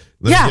 "Shit,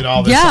 let's Yeah, get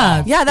all this yeah.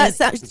 off." Yeah,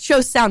 that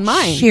shows sound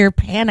mind. Sheer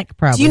panic,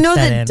 probably. Do you know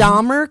set that in.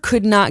 Dahmer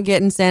could not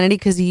get insanity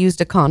because he used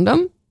a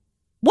condom?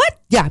 What?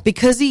 Yeah,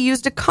 because he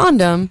used a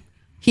condom,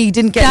 he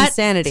didn't get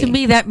insanity. To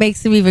me, that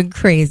makes him even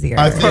crazier.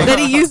 I think That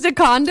he used a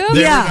condom?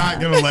 they Yeah. were not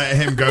going to let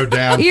him go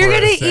down. You're for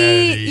gonna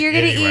insanity eat. You're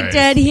gonna anyways. eat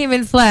dead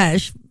human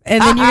flesh,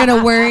 and then you're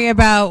gonna worry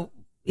about,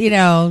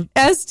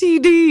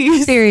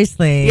 STDs.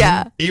 seriously.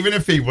 Yeah. Even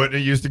if he wouldn't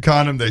have used a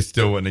condom, they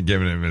still wouldn't have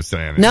given him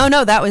insanity. No,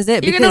 that was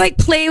it. You're gonna like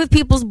play with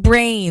people's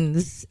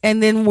brains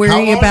and then How worry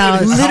long about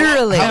did he- how long-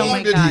 literally. How Oh long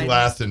my did God. he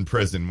last in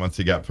prison once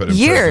he got put in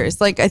years. prison?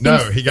 Like, I think. No,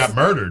 he got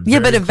murdered. Yeah,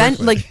 very but event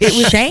quickly. like it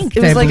was Shanked,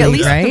 It was I like at believe,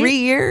 least right? 3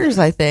 years,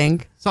 I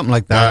think. Something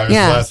like No, that. it was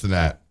Yeah. less than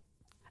that.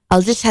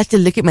 I'll just have to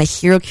look at my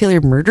serial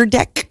killer murder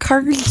deck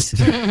cards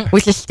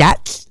with the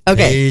stats.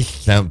 Okay.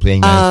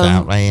 Something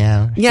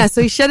Yeah,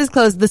 so he shed his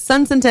clothes. The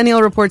Sun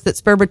Centennial reports that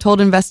Sperber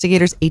told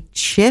investigators a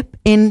chip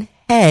in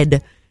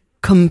head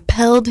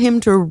compelled him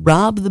to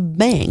rob the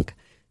bank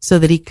so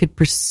that he could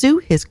pursue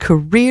his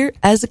career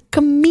as a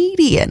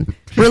comedian.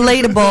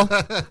 Relatable.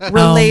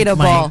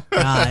 Relatable. Oh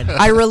my God.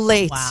 I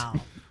relate. Wow.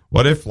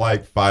 What if,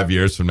 like, 5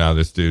 years from now,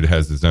 this dude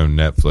has his own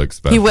Netflix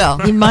special? He will.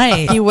 He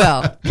might. He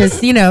will. Because,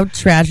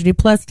 tragedy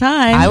plus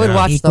time I would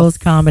watch equals the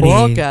comedy.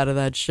 fuck out of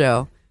that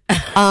show.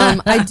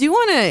 I do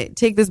want to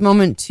take this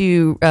moment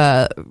to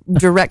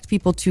direct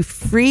people to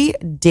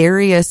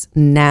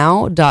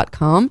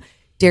freedariusnow.com.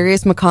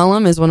 Darius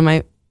McCollum is one of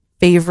my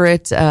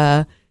favorite.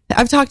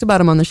 I've talked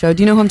about him on the show.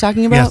 Do you know who I'm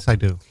talking about? Yes, I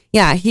do.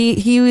 Yeah,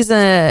 he's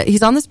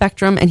on the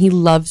spectrum and he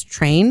loves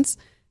trains.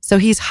 So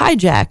he's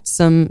hijacked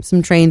some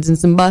trains and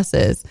some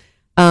buses.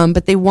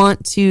 But they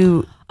want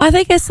to. I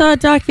think I saw a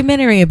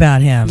documentary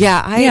about him.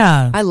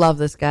 Yeah, I love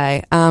this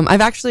guy.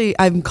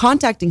 I'm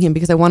contacting him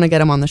because I want to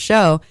get him on the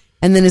show.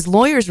 And then his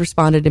lawyers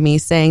responded to me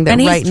saying that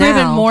And right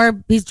now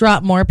he's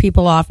dropped more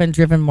people off and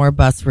driven more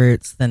bus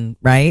routes than,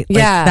 right? Like,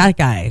 Yeah. that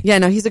guy. Yeah,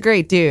 no, he's a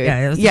great dude.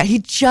 Yeah, He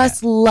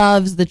just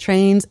loves the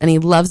trains and he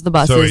loves the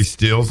buses. So he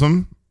steals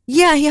them?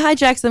 Yeah, he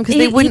hijacks them because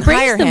they wouldn't he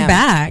brings hire them him.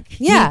 back.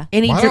 Yeah.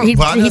 and Why he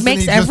doesn't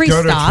makes just every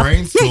go to stop. train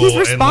Yeah, school he's and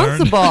learn?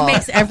 responsible. He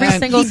makes every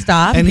single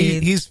stop. And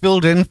he's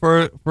filled in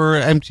for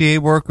MTA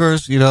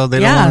workers. They don't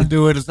Yeah. want to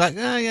do it. It's like,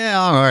 yeah,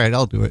 all right,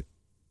 I'll do it.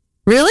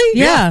 Really?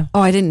 Yeah. Oh,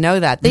 I didn't know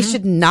that. They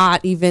should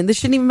not even. This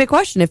shouldn't even be a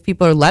question if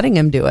people are letting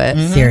him do it.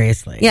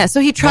 Seriously. Yeah. So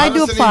he tried Why to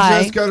doesn't apply.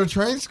 He just go to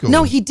train school?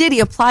 No, he did. He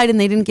applied and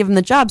they didn't give him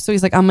the job. So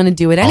he's like, I'm going to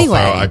do it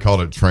anyway. Also, I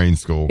called it train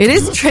school. It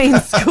is train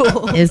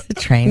school. Is the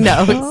train?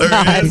 No, There it's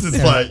not. it is.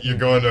 It's like you're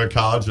going to a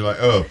college. You're like,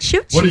 oh,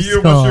 Choo-choo what are you?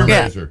 school. What's your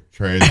Yeah. major?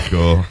 Train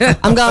school.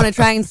 I'm going to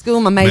train school.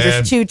 My major's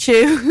Man. choo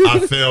choo. I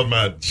failed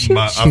my Choo-choo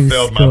my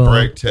school.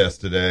 brake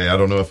test today. I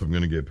don't know if I'm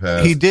going to get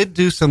passed. He did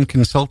do some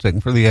consulting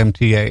for the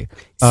MTA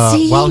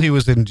See? while he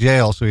was in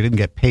jail, so he didn't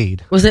get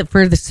paid. Was it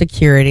for the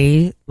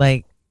security,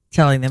 like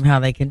telling them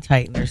how they can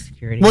tighten their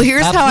security? Well,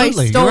 here's how I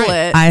Absolutely, stole you're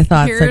right. it. I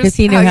thought so because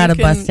he knew Here's how to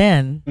you bust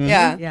can- in.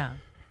 Yeah. Yeah.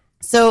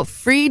 So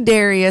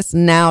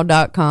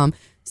freedariusnow.com.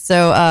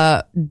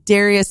 So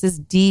Darius is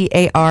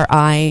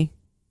Dari.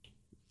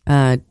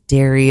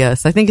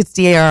 Darius. I think it's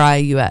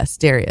Darius.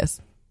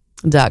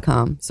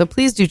 Darius.com. So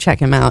please do check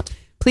him out.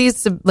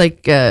 Please do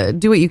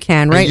what you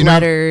can. Write You know,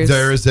 letters.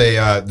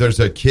 There's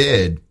a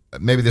kid.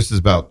 Maybe this is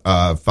about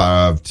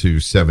 5 to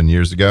 7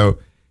 years ago.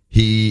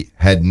 He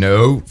had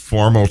no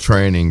formal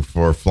training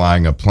for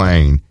flying a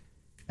plane,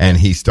 and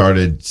he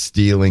started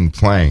stealing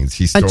planes.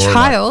 He A stole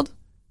child.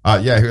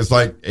 yeah, he was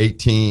like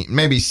 18,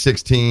 maybe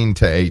 16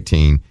 to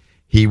 18.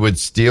 He would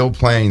steal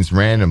planes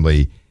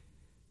randomly.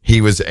 He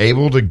was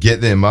able to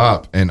get them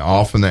up and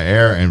off in the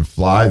air and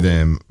fly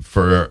them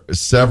for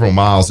several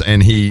miles,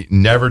 and he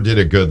never did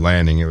a good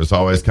landing. It was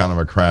always kind of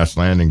a crash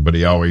landing, but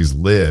he always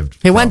lived.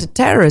 He went to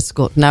terrorist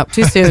school. No,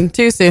 too soon.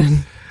 Too soon.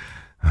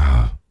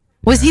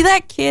 Was he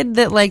that kid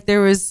that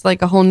there was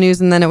a whole news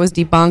and then it was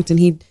debunked and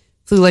he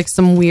flew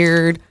some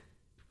weird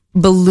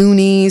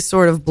balloony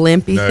sort of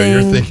blimpy No, thing?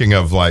 you're thinking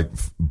of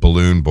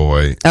Balloon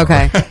Boy.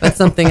 Okay, that's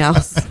something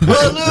else.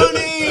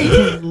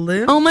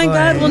 Balloony! Oh my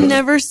God, we'll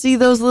never see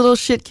those little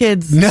shit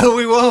kids. No,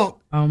 we won't.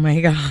 Oh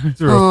my God.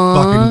 Threw a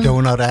fucking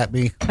donut at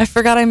me. I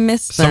forgot I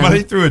missed them.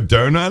 Somebody threw a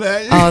donut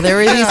at you? Oh, there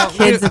were these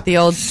kids at the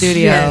old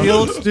studio. The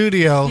old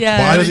studio. Yeah.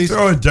 Why did he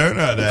throw a donut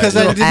at you? Because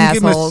I didn't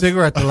give him a assholes.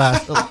 cigarette the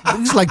last.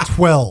 He's like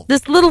 12.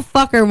 This little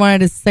fucker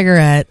wanted a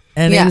cigarette,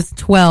 and he Yeah. was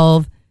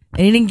 12,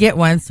 and he didn't get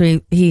one, so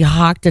he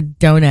hawked a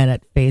donut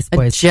at A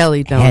Faceboy's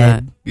jelly donut.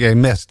 head. Yeah, he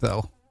missed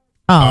though.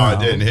 Oh, it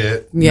didn't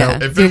hit? Yeah.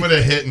 No. If it would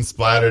have hit and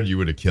splattered, you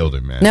would have killed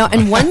him, man. No,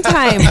 and one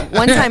time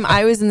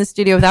I was in the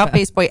studio without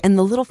Faceboy, and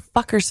the little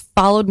fuckers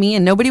followed me,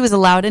 and nobody was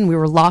allowed in. We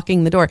were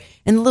locking the door,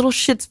 and the little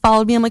shits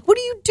followed me. I'm like, "What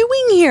are you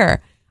doing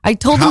here?" I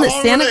told How them that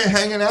long Santa. were they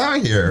hanging out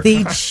here?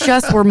 They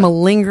just were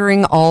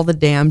malingering all the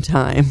damn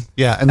time.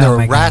 Yeah, and there Oh were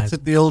my rats God.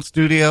 at the old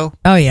studio.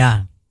 Oh,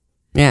 yeah.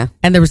 Yeah,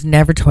 And there was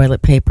never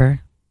toilet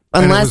paper.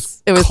 And it unless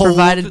was it was cold.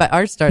 provided by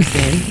Art Star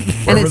Scene,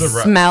 Where and were it the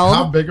smelled.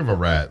 How big of a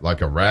rat?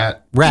 Like a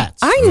rat? Rats.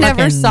 I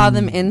never Fucking- saw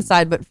them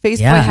inside, but Facebook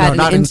Yeah. had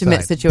No, not an intimate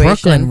inside. situation.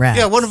 Brooklyn rats.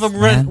 Yeah, one of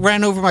them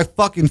ran over my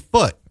fucking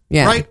foot.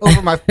 Yeah. Right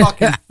over my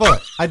fucking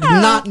foot. I did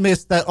not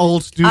miss that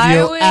old I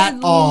studio would at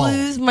all.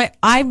 lose my.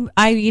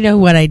 You know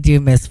what I do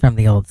miss from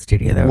the old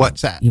studio, though?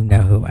 What's that? You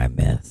know who I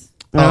miss.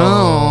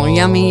 Oh,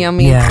 yummy,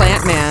 yummy Yes.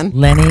 Plant Man.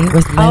 Lenny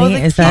was Lenny.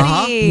 the Is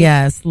that? kitty.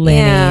 Yes, Lenny.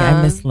 Yeah.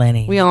 I miss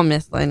Lenny. We all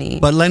miss Lenny.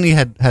 But Lenny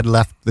had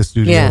left the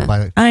studio Yeah.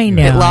 by I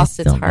know. It lost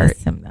I its still heart.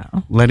 miss him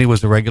though. Lenny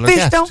was a regular Fish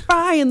guest. don't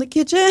fry in the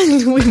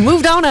kitchen. We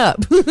moved on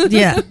up.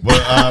 Yeah.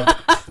 Well,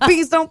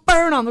 Peas don't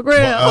burn on the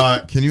grill.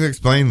 can you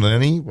explain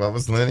Lenny? What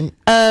was Lenny?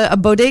 A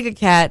bodega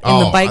cat in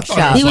the Oh, bike I thought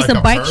shop. He was like a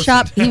a bike person.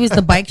 shop. He was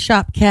the bike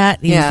shop cat.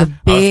 He Yeah. was a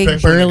big, I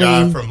was picturing burly.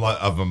 a guy from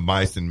of a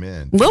Mice and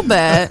Men. A little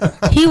bit.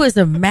 He was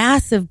a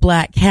massive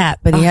black cat,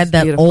 but he Oh, had it's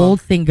that beautiful.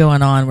 old thing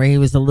going on where he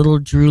was a little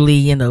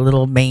drooly and a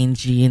little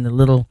mangy and a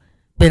little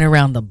been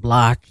around the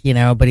block, you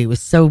know, but he was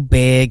so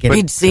big and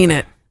We'd seen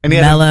it. And he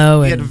had,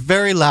 mellow he had a and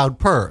very loud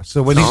purr.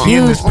 So when he'd be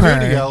in the Huge purr.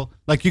 studio,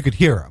 like you could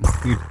hear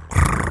him.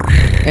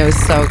 It was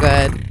so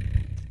good.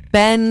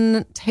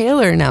 Ben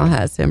Taylor now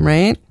has him,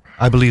 right?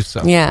 I believe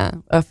so. Yeah,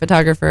 a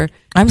photographer.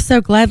 I'm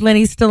so glad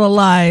Lenny's still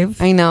alive.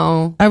 I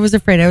know. I was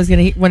afraid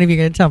one of you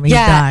going to tell me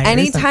Yeah, he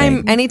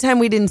died. anytime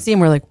we didn't see him,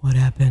 we're like, what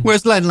happened?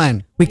 Where's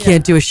Len? We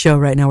can't do a show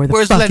right now. Where the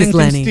Where's fuck is Lennington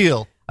Lenny?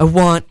 Steele? I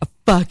want a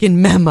fucking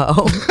memo.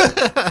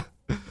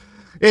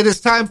 It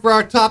is time for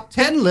our top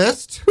 10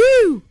 list.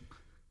 Woo!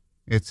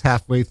 It's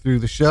halfway through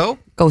the show.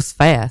 Goes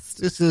fast.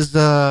 This is,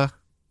 I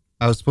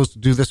was supposed to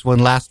do this one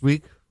last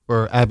week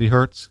for Abby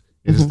Hertz.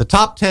 It is the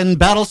top 10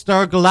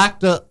 Battlestar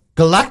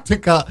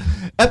Galactica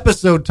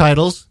episode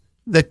titles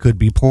that could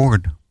be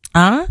porn.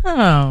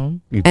 Oh.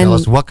 You tell And-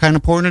 us what kind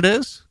of porn it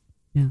is?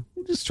 Yeah.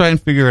 Just try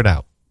and figure it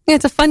out. Yeah,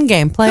 it's a fun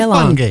game. Play It's a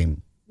along. fun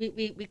game.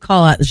 We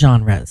call out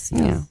genres.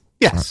 Yeah.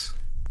 Yes.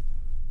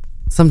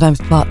 Sometimes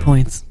plot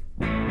points.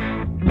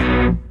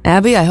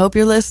 Abby, I hope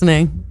you're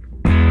listening.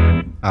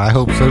 I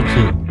hope so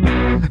too.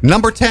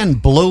 Number 10,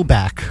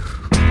 Blowback.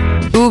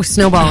 Ooh,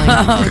 snowballing.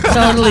 Oh,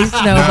 totally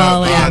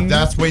snowballing.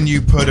 That's when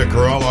you put a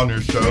girl on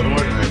your shoulder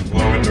and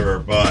blow into her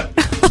butt.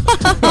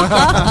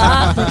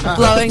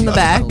 Blowing the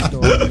back.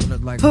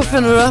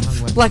 Puffing her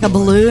up like a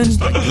balloon.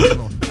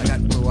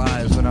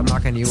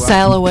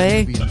 Sail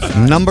away.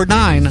 Number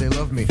 9,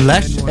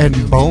 Flesh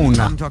and Bone.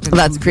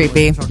 That's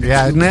creepy.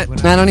 Yeah, isn't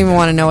it? I don't even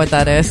want to know what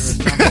that is.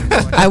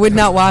 I would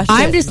not watch it.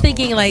 I'm just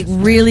thinking like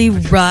really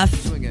rough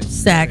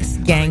sex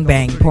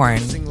gangbang porn. I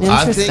think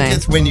Interesting.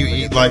 it's when you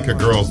eat like a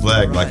girl's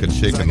leg, like a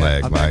chicken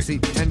leg, like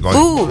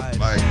Ooh.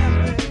 like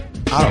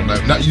I don't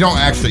know. No, you don't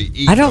actually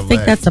eat. I don't the think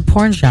leg. that's a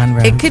porn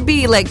genre. It could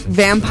be like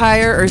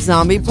vampire or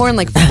zombie porn,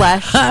 like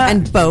flesh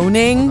and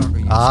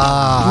boning.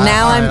 Ah.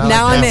 Now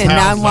I'm in.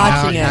 Now I'm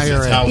watching now it.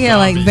 you're in. Yeah,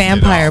 like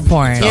vampire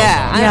porn.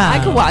 Yeah, Yeah.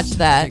 I could watch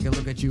that.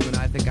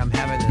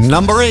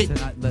 Number 8,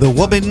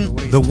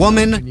 The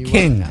Woman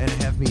King.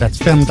 That's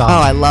Femdom. Oh,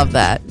 I love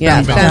that.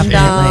 Yeah, Femdom.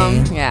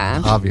 Definitely.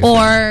 Yeah. Obviously.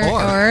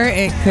 Or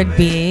it could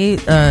be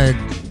a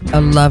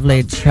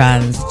lovely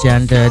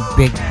transgendered,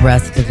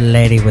 big-breasted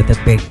lady with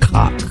a big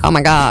cock. Oh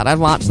my God, I'd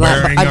watch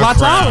that. Wearing I'd a watch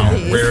all of crown.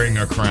 these. Wearing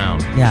a crown.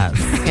 Yes.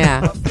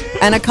 Yeah,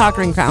 and a cock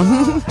ring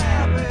crown.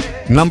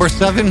 Number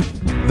 7,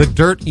 The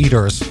Dirt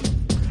Eaters.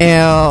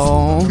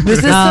 Ew. This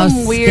is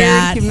some weird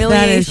scat.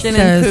 humiliation That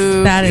and is so-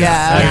 poop. that is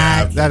yeah.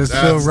 scat. That is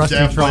so That's Rusty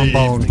definitely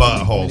Trombone.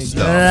 butthole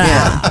stuff.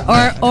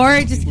 Yeah. Or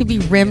it just could be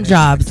rim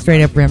job,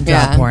 straight up rim job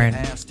Yeah. porn.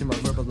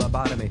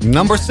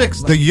 Number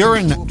 6, The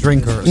Urine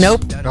Drinkers.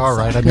 Nope. All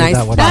right, I made Nice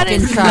that one That up.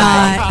 is Fucking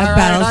not try. a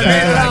Battlestar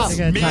That's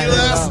Galactica me title.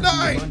 last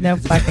night. No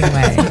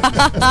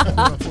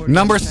fucking way.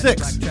 Number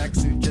 6,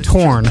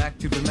 Torn.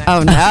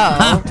 Oh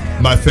no.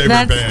 My favorite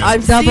That's- band.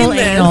 I've Double seen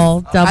this.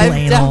 anal, double I've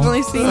anal.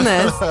 definitely seen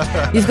this.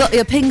 You've got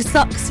your pink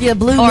socks, your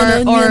blue Or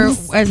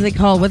onions, as they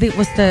call what's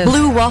the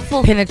blue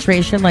waffle.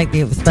 penetration, like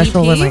the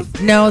special one, DP?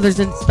 like no, there's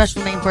a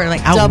special name for it,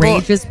 like Double-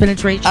 outrageous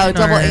penetration. Oh,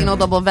 double or- anal,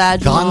 double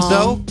vaginal.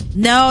 Gonzo.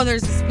 No,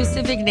 there's a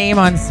specific name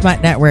on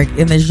Smut Network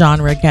in the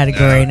genre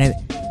category, and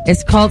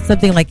It's called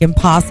something like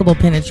impossible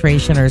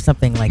penetration or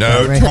something like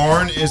No, that. Right?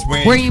 torn is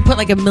when Where you put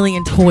like a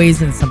million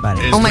toys in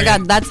somebody. is Oh my when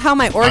God, that's how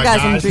my a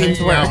orgasm guy's dreams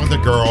hanging out work. with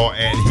a girl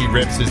and he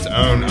rips his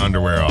own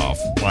underwear off,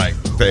 like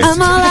basically.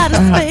 I'm all out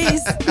of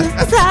space.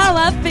 That's how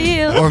I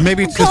feel. Or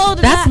maybe it's just, Cold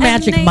and That's hot and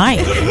Magic naked.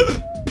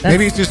 Mike.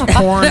 maybe it's just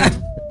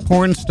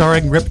porn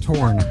starring Rip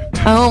Torn.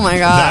 Oh my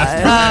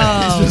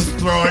God. He's just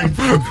throwing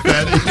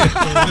confetti.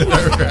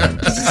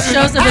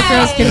 Shows up and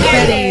throws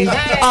confetti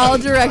All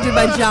directed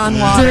by John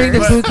during the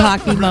Waters.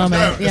 bukkake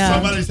moment. No, Yeah.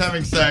 somebody's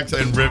having sex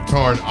and Rip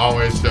Torn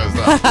always shows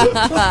up.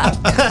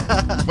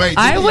 Wait,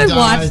 I did he would die?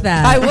 watch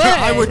that. I would.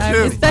 I would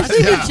too.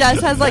 Especially if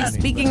Jess has like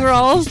speaking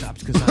roles.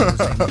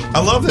 I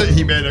love that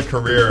he made a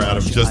career out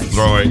of just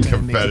throwing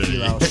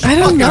confetti. I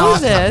don't know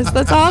this.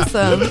 That's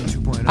awesome.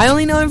 I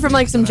only know him from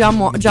like some John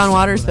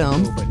Waters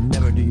films.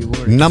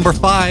 Number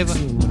 5,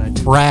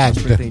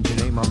 Fragged.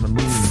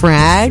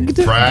 Fragged?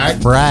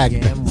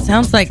 Fragged.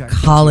 Sounds like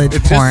college It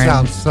just porn.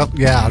 sounds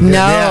yeah.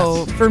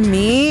 No, for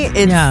me,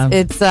 it's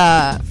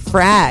Yeah.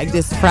 Fragged.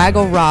 It's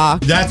Fraggle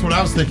Rock That's what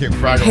I was thinking.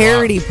 Fraggle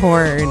parody Rock.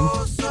 porn,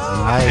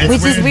 Nice.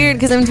 which is when- weird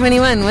because I'm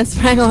 21. What's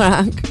Fraggle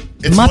Rock?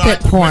 It's Muppet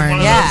like when porn. One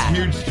of Yeah. those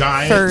huge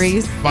giants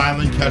Furries.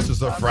 finally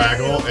catches a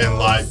Fraggle and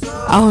like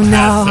Oh has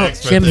no!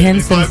 sex with Jim it. He's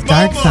Henson's like,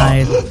 Dark "Mama,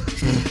 Side.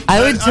 I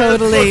would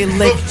totally fucking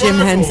lick Jim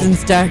wonderful."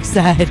 Henson's dark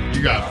side.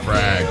 You got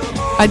fragged.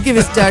 I'd give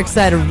his dark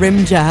side a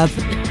rim job.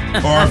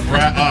 Or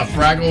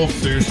Fraggle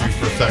sues you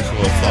for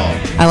sexual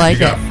assault. I like you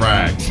got it.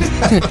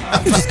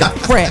 fragged. You just got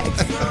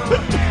fragged.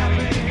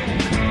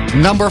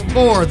 Number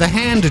 4, The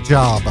Hand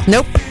Job.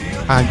 Nope.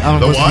 I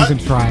The wasn't what?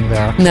 even trying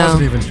there. No.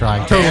 Wasn't even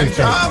trying. Totally Hand fake.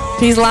 job?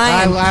 He's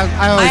lying. I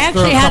I always throw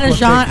actually had couple a of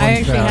genre. fake I ones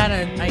actually there. had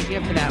an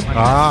idea for that one.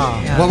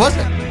 Ah, Yeah. what was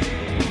it?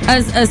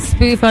 As a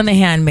spoof on The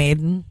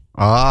Handmaiden.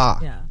 Ah,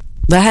 Yeah.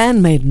 The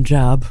handmaiden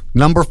job.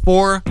 number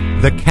 4,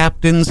 The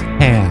Captain's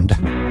Hand.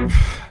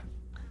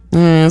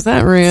 Is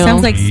that real?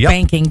 Sounds like Yep.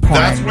 spanking porn.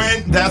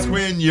 That's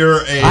when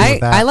you're a.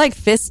 I like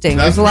fisting.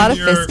 that's There's a lot when of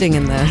you're- fisting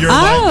in this. you're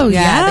Oh, like-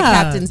 yeah, the yeah.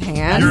 captain's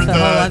hand. You're That's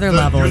a whole other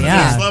level, you're yeah.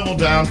 the next level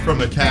down from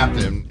the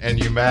captain, and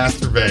you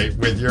masturbate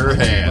with your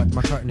hand.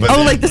 But Oh,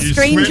 then like the you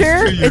stranger?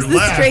 switch to your It's the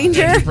left,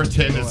 stranger? And you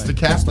pretend it's the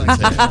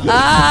captain's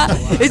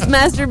hand. It's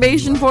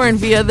masturbation porn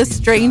via the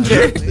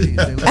stranger.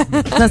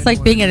 That's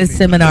like being at a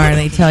seminar and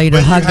they tell you to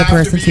But you hug the have to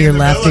person be to your in the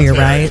left or your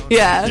military. right.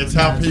 Yeah. It's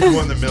how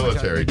people in the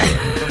military do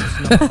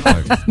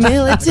it.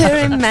 Military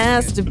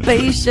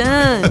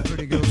masturbation.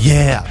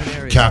 Yeah,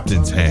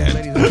 Captain's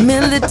hand.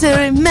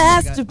 Military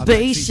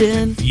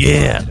masturbation.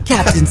 yeah.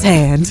 Captain's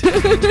hand.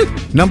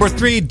 Number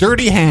 3,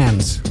 Dirty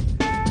Hands.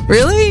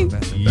 Really?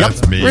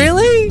 That's me.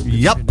 Really?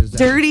 Yep.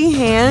 Dirty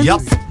hands?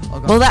 Yep.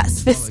 Well,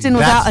 that's fisting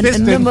without That's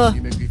an fisting. enema.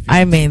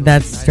 I mean,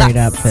 that's straight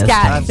up fist.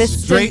 Scat That's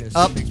fisting. straight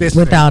up fisting.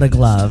 Without a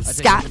glove.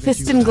 Scat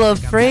fisting glove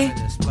free.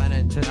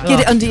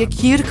 Get it under your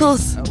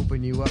cuticles.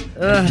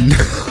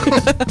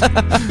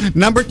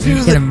 Number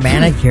 2, Get a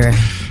manicure.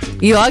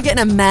 You are getting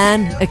a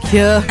man a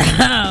cure.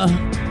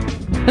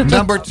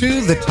 Number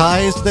 2, The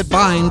Ties That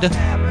Bind.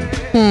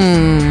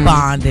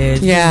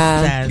 Bondage.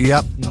 Yeah. incest.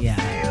 Yep.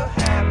 Yeah.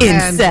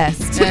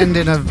 Incest. And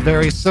in a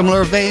very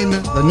similar vein,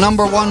 the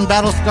number 1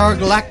 Battlestar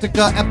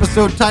Galactica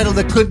episode title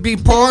that could be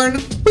porn.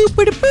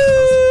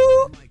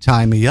 Boop-a-da-boo.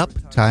 Tie Me Up,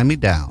 Tie Me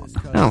Down.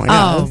 Oh my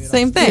god. Oh.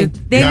 Same thing.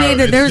 They No, made it.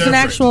 it's There's an different.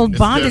 actual It's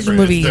bondage different.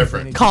 movie. It's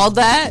different. Called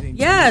that?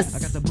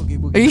 Yes.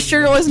 Are you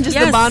sure it wasn't just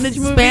Yes. a bondage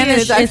movie?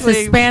 Spanish. It's actually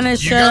It's a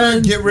Spanish. You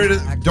gotta get rid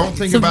of. Don't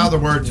think about the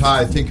word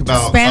tie. Think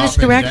about Spanish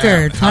up and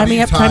director. down. How Tie do Me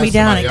you Up, Tie Me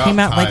Down. somebody It up, came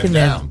out tie like it in the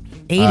down?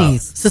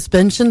 80s.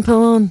 suspension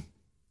porn.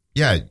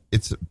 Yeah,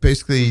 it's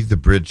basically the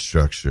bridge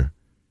structure.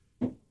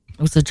 It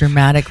was a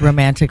dramatic,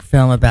 romantic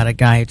film about a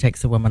guy who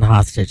takes a woman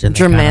hostage and they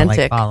kinda, Dramatic.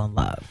 like fall in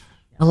love.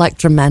 I like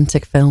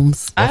dramatic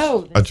films.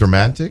 Oh, A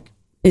dramatic?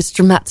 It's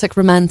dramatic,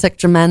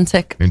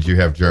 romantic. And you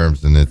have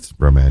germs, and it's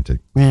romantic.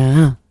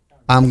 Yeah.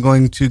 I'm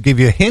going to give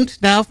you a hint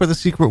now for the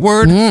secret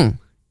word.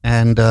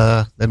 And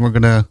then we're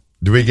going to.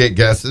 Do we get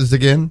guesses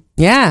again?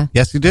 Yeah.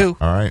 Yes, you do.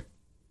 All right.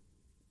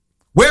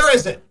 Where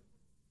is it?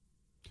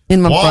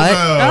 In my Waldo.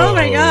 butt. Oh,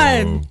 my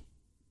God.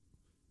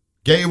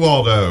 Gay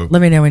Waldo.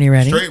 let me know when you're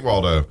ready. Straight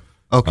Waldo.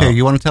 Okay, Oh.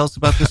 you want to tell us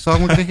about this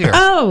song we're going to hear?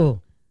 Oh,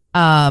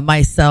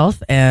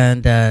 myself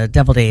and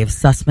Devil Dave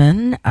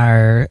Sussman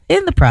are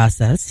in the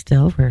process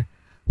still. We're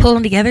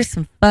pulling together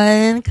some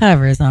fun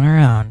covers on our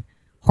own,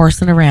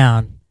 horsing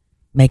around,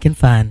 making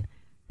fun.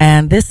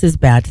 And this is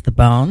Bad to the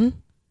Bone,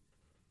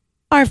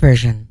 our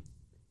version.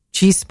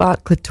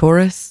 G-spot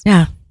clitoris.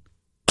 Yeah.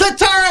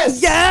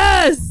 Clitoris!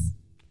 Yes.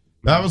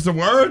 That was the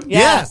word?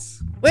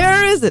 Yes.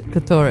 Where is it,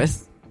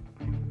 clitoris?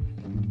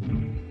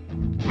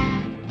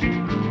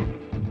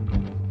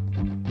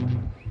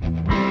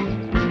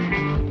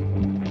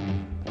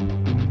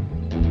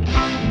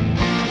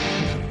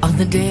 On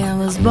the day I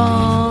was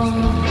born,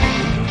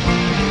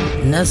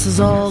 nurses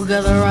all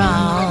gather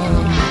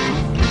round,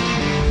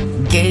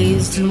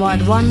 gazed in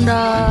wide wonder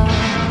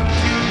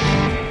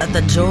at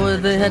the joy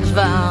they had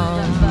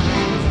found.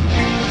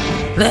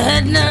 The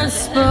head nurse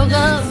spoke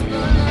up,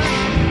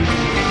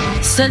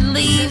 said,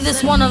 "Leave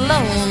this one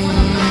alone.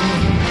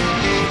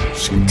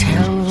 She could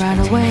tell right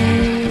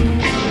away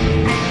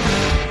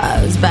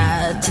I was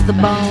bad to the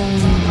bone.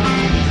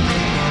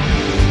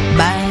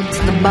 Bad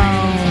to the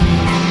bone.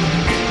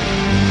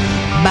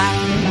 Bad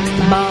to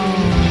the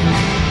bone.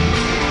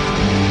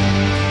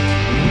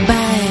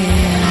 Bad.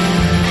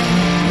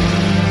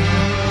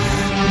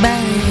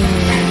 Bad.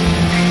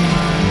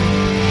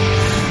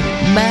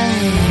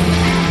 Bad.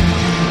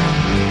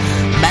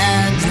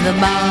 Bad to the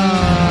bone.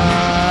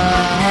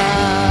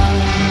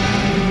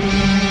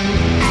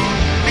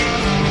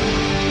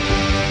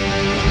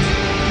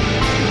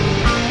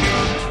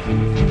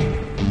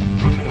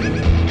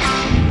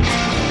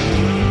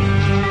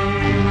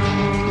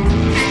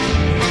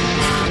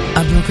 I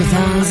broke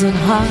 1,000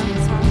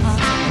 hearts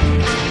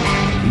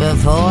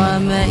before I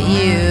met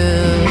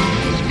you.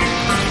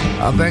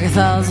 I'll break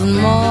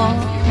 1,000 more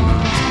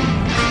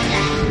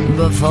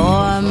before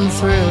I'm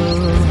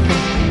through.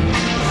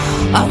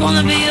 I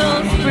wanna be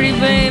yours, pretty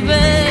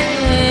baby,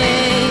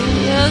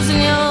 yours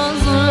and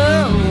yours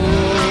alone.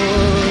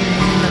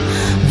 I'm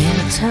here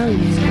to tell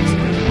you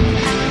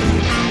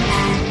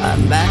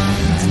I'm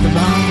bad to the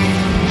bone.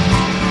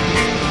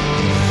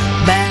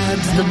 Bad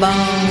to the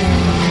bone.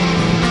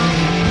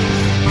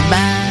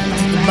 Bad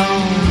to the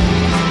bone.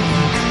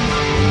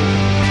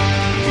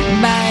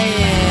 Bad.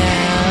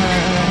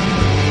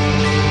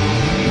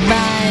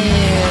 Bad.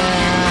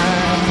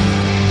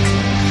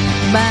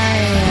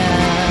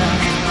 Bad.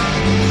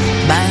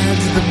 Bad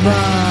to the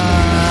bone.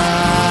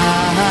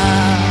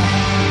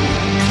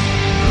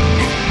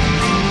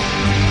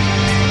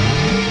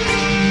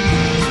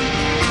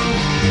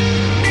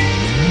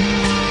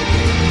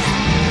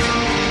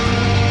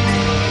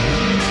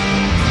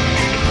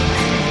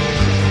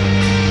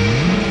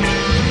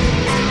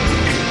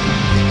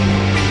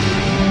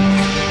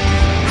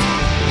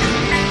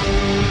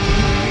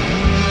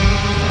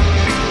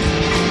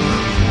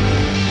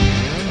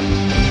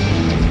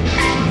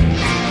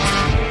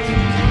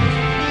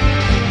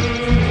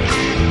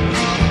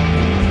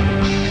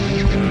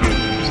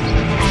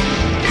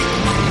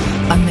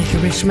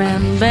 Rich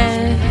man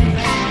beg,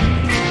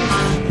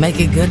 make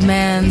a good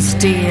man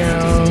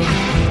steal,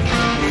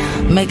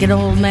 make an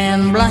old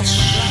man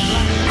blush,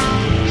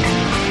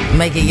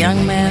 make a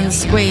young man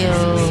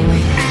squeal.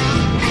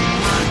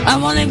 I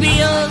wanna be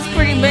yours,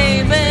 pretty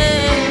baby,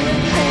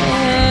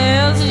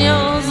 yours and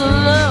yours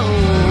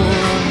alone.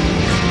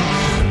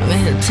 I'm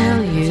here to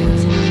tell you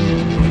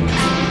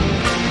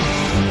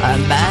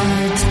I'm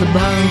bad to the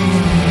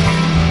bone,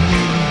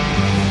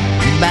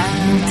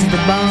 bad to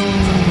the bone.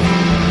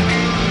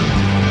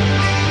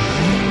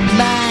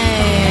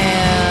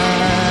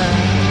 Bad,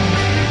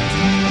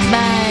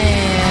 bad,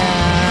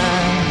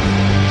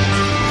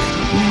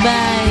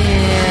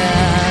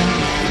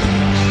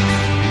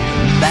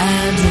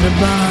 bad to the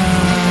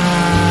bone.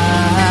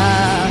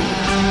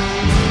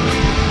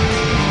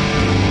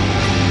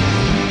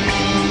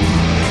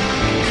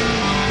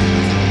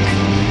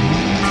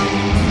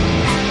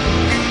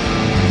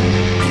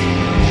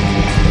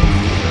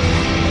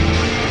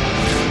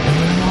 And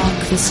when I walk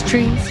the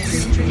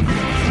streets,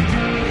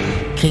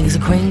 kings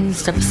and queens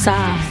step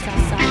aside.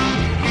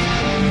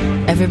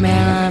 Every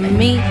man I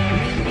meet,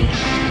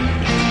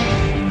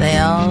 they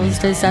all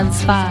stay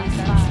satisfied.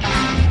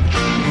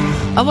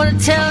 I wanna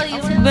tell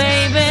you,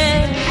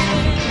 baby,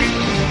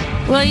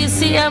 well, you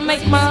see, I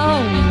make my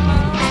own,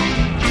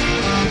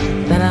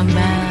 that I'm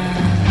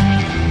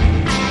bad,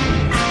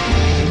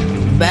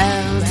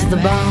 bad to the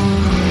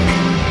bone,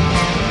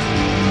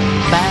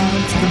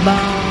 bad to the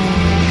bone,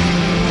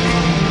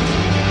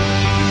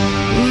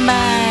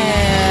 bad,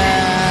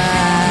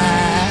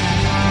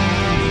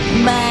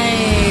 bad,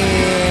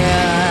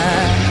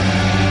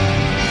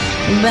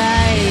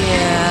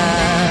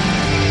 bad,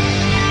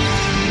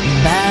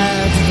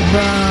 bad to the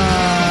bone.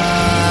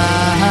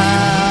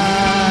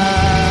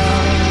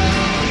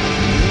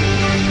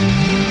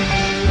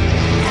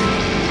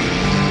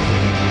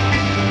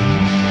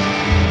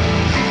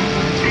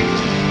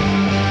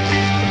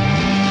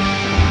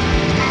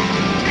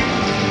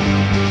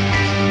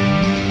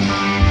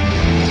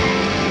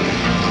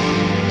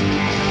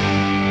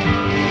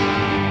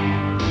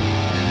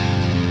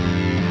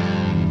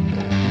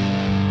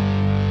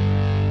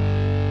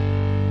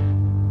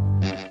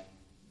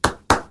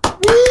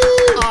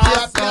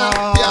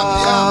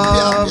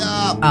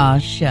 Oh,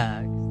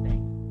 shucks.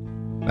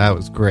 That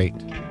was great.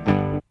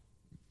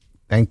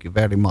 Thank you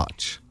very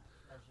much.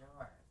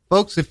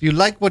 Folks, if you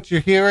like what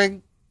you're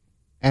hearing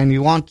and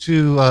you want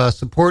to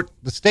support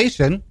the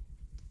station,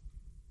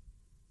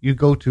 you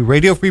go to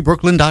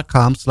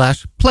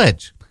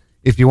radiofreebrooklyn.com/pledge.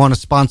 If you want to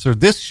sponsor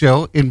this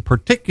show in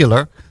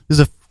particular, this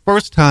is the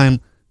first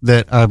time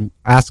that I'm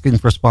asking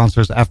for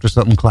sponsors after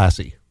something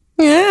classy.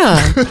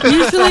 Yeah.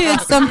 Usually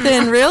it's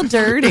something real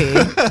dirty.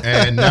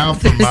 And now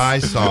for my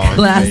song,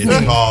 Classy.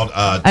 it's called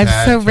I'm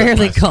Tad so Took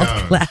rarely My called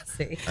Scone.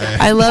 classy.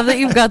 I love that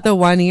you've got the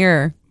one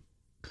ear,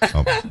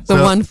 Oh, the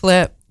one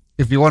flip.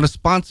 If you want to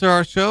sponsor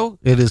our show,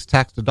 it is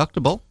tax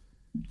deductible.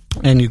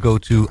 And you go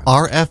to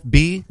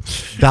rfb.nyc/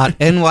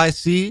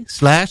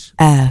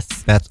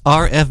 Ass. that's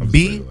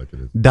rfb.nyc/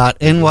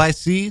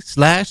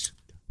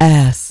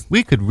 ass.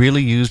 We could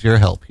really use your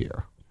help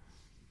here.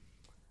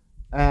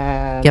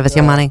 Give us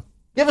your money.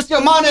 Give us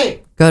your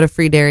money. Go to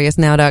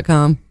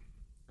freedariusnow.com.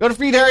 Go to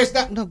Free Darius.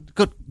 No,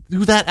 go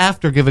do that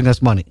after giving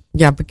us money.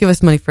 Yeah, but give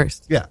us money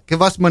first. Yeah,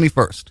 give us money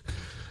first.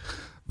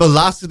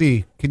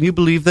 Velocity. Can you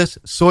believe this?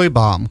 Soy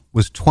Bomb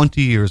was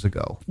 20 years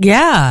ago.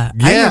 Yeah,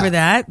 I Yeah. remember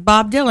that.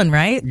 Bob Dylan,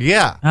 right?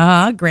 Yeah.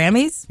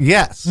 Grammys.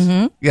 Yes.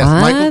 Mm-hmm.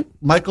 Yes. What?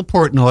 Michael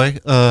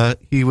Portnoy.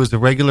 He was a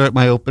regular at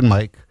my open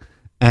mic,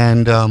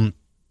 and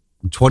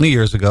 20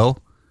 years ago,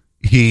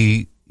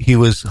 he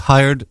was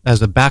hired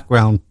as a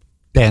background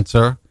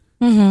dancer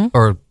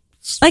or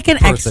Like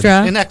an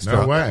extra. An extra.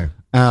 No way.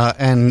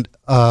 And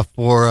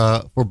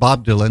for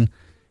Bob Dylan,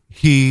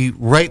 he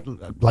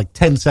like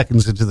 10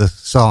 seconds into the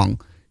song,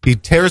 he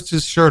tears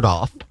his shirt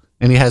off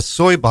and he has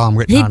Soy Bomb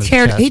written on his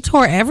chest. He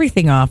tore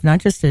everything off,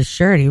 not just his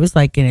shirt. He was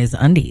like in his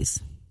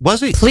undies.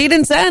 Was he? Plead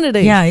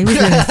insanity. Yeah,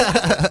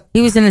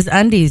 he was in his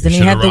undies, and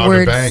he had Should've the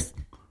robbed a bank. words.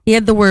 He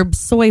had the word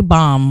 "soy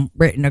bomb"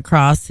 written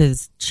across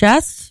his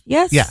chest.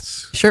 Yes.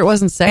 Yes. Sure it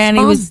wasn't sex And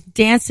bomb? he was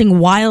dancing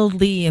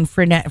wildly and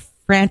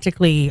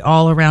frantically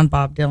all around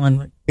Bob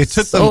Dylan. It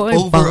took them Soy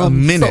over a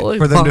bomb, minute soy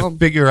for them to bomb.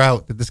 figure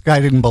out that this guy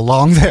didn't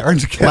belong there and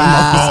to get him Oh,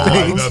 off the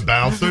like stage. the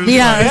bouncers?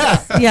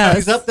 Yes. Yes.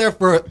 He's up there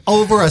for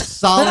over a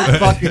solid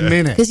fucking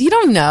minute. Because you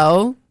don't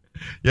know.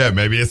 Yeah,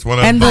 maybe it's one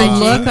of And the Bob's-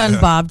 look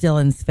on Bob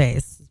Dylan's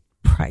face is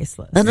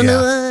priceless. I don't Yeah.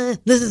 know why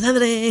this is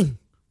happening.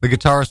 The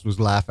guitarist was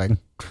laughing.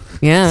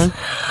 Yeah,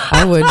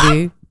 I would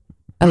be.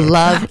 I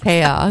love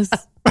chaos.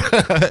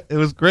 It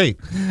was great.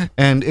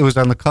 And it was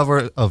on the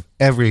cover of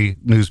every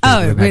newspaper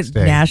Oh, the next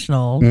day.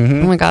 national,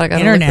 Oh my God, I got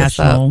to look this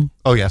up. international.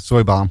 Oh, yeah,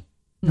 Soy Bomb.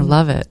 I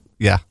love it.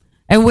 Yeah.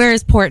 And where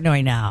is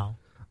Portnoy now?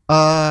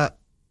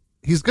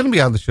 He's going to be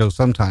on the show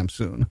sometime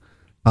soon.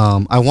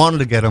 I wanted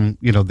to get him,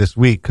 this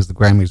week because the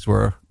Grammys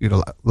were,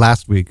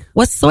 last week.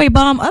 What's Soy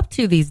Bomb up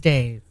to these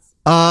days?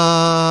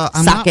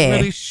 I'm not Sake.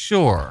 really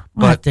sure,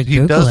 I'll have but to he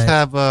Google does it.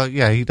 have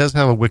he does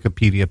have a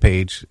Wikipedia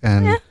page,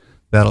 and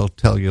that'll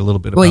tell you a little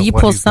bit Well, about you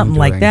what pull he's been something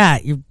like doing.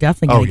 that, you're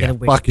definitely going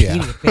to Fuck get a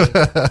yeah.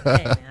 Wikipedia page.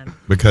 Hey, man.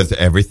 Because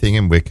everything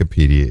in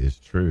Wikipedia is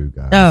true,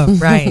 guys. Oh,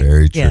 right.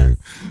 Very true. Yes.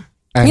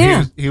 And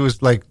Yeah. he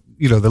was like,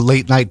 the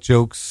late night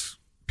jokes,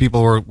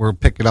 people were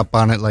picking up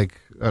on it like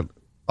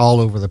all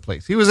over the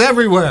place. He was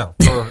everywhere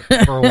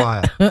for a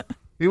while.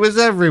 He was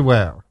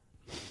everywhere.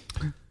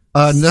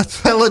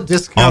 Nutella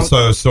discount.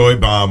 Also, Soy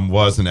Bomb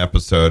was an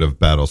episode of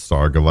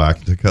Battlestar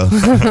Galactica.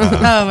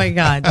 Oh, my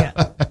God. Yeah.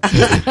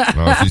 I don't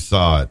know if you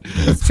saw it.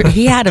 It's true.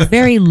 He had a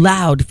very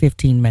loud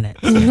 15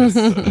 minutes.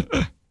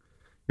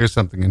 Here's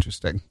something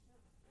interesting.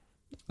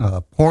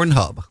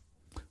 Pornhub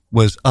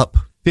was up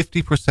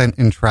 50%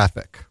 in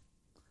traffic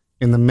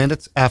in the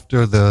minutes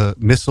after the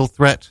missile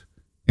threat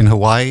in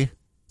Hawaii.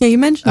 Yeah, you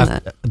mentioned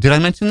that Did I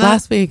mention that?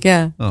 last week.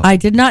 Yeah. I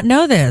did not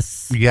know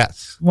this.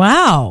 Yes.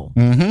 Wow.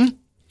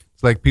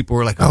 It's like people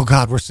were like, "Oh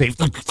God, we're safe."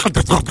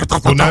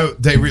 Well, no,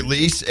 they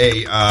release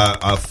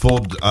a full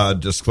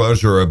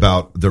disclosure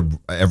about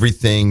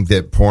everything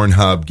that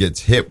Pornhub gets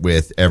hit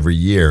with every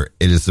year.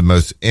 It is the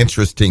most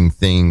interesting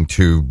thing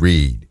to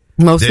read.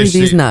 Mostly This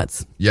these year-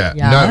 nuts. Yeah.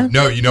 Yeah?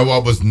 No, you know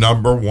what was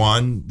number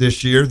one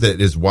this year that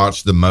is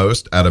watched the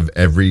most out of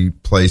every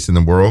place in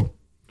the world?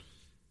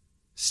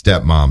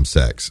 Stepmom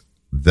sex.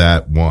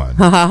 That one.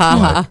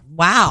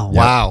 Wow.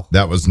 Wow.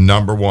 That was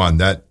number one.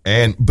 But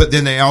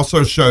then they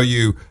also show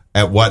you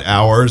at what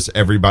hours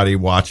everybody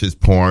watches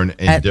porn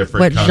in At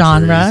different what countries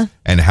genre?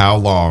 and how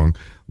long.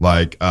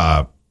 Like, Is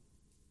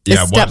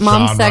what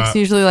stepmom genre. sex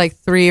usually like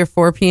 3 or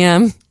 4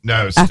 p.m.?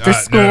 No, after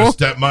school?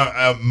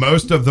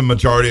 Most of the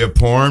majority of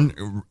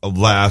porn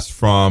lasts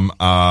from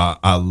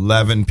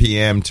 11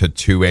 p.m. to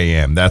 2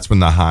 a.m. That's when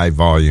the high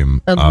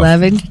volume.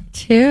 11 to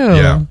 2.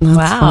 Yeah. That's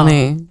Wow.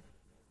 funny.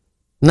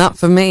 Not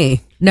for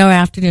me. No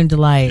afternoon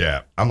delight.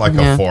 Yeah, I'm like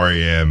Yeah. a 4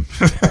 a.m.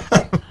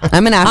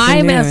 I'm an I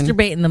afternoon.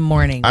 masturbate in the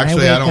morning.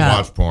 Actually, I wake don't up.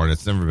 watch porn.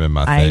 It's never been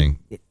my thing.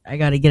 I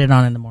got to get it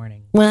on in the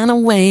morning. When I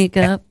wake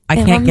up. I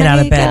and can't get out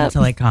of bed up.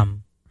 until I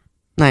come.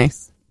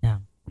 Nice. Yeah.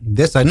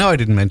 This I know I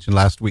didn't mention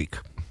last week.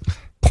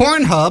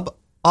 Pornhub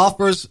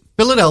offers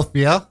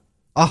Philadelphia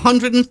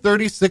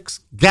 136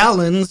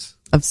 gallons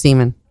Of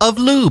semen. of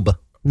lube.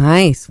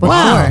 Nice. What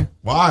Wow. for?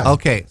 Why?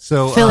 Okay,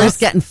 so Phyllis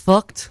getting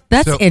fucked.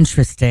 That's So-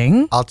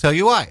 interesting. I'll tell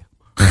you why.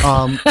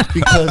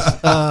 Because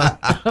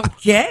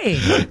Yay.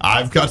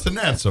 I've got an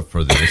answer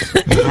for this.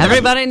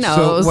 Everybody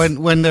knows. so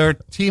when their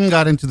team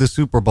got into the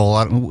Super Bowl,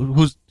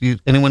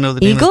 anyone know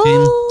the name of the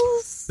team?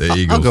 Eagles? The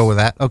Eagles. I'll go with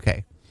that.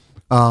 Okay.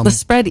 The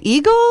spread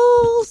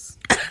Eagles?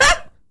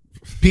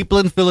 People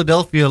in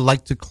Philadelphia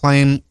like to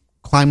climb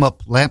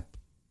up lamp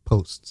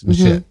posts and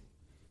shit.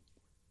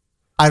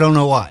 I don't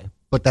know why,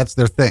 but that's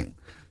their thing.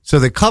 So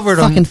they covered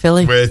Fucking them.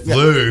 Philly. With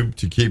lube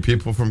to keep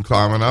people from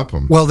climbing up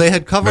them. Well, they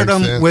had covered Makes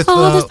them sense. with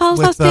Oh, this Paul's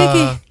so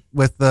sticky.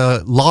 with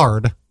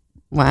lard,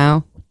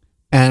 Wow.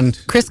 and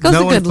Crisco's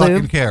no a one good fucking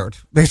lube. cared.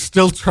 They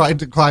still tried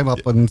to climb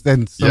up, and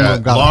then some of Yeah,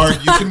 them got lard.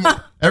 You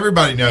can.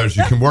 Everybody knows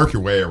you can work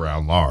your way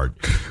around lard,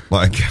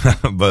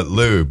 but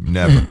lube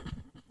never.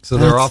 So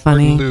they're That's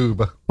offering funny.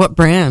 lube. What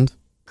brand?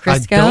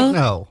 Crisco? I don't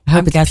know. I hope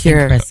I'm it's guessing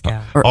pure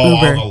Crisco. or Oh,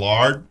 Uber, all the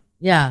lard?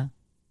 Yeah.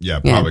 Yeah,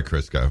 probably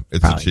Crisco. It's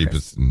Probably the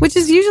cheapest. which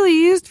is usually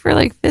used for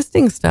like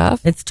fisting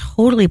stuff. It's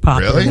totally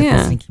popular Really? in the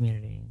Yeah. fishing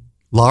community.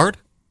 Lard?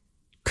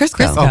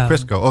 Crisco. Oh,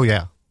 Crisco. Oh,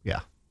 yeah. Yeah.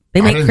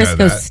 They I make didn't know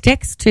Crisco that.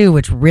 sticks too,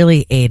 which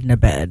really aid in a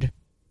bed.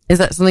 Is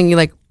that something you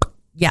like?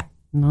 Yeah.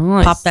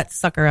 Nice. Pop that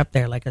sucker up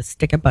there like a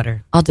stick of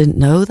butter. I didn't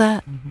know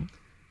that.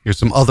 Here's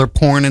some other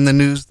porn in the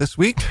news this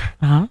week.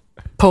 Uh-huh.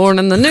 Porn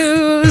in the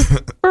news.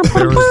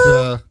 There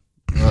was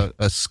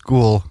a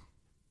school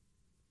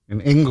in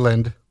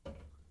England,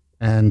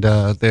 and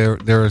there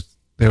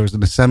was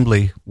an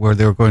assembly where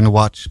they were going to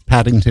watch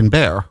Paddington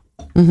Bear.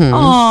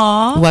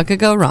 Aw. What could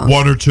go wrong?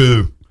 1 or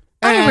 2.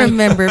 I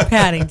remember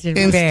Paddington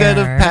Instead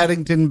Bear. of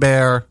Paddington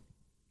Bear,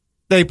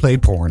 they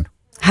played porn.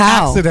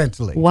 How?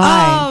 Accidentally.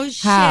 Why? Oh,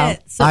 shit. How?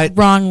 So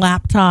wrong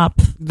laptop.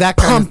 That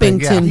kind of thing,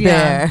 Pumpington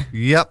yeah. Bear.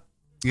 Yep.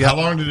 How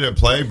long did it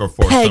play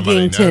before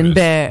somebody Peggington noticed?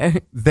 Bear.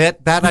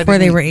 That Before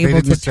they were able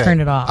didn't to say. turn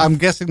it off. I'm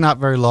guessing not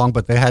very long,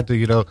 but they had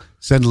to,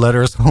 send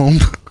letters home.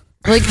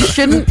 Like,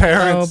 shouldn't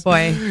Parents, Oh,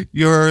 boy.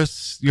 your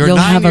You'll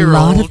have a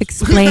lot 9-year-old of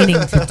explaining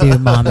to do,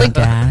 Mom and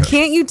Dad.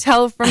 Can't you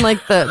tell from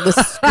like the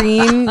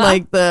screen,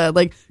 like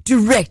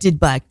directed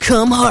by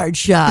Come Hard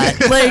Shot?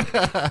 Like,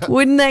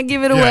 wouldn't that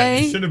give it Yeah,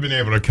 away? you should have been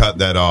able to cut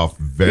that off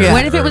very Yeah.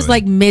 What if it was early.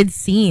 like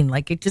mid-scene?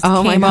 Like it just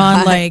Oh my came God.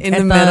 on like In at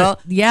the middle?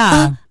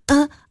 Yeah.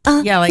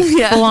 Yeah, like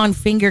Yeah. full-on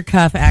finger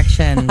cuff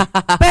action.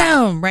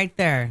 Boom, right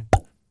there.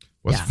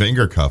 What's Yeah.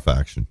 finger cuff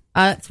action?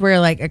 It's where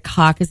like a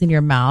cock is in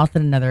your mouth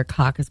and another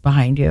cock is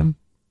behind you.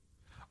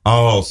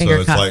 Oh, so Finger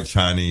it's cuffs. like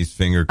Chinese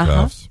finger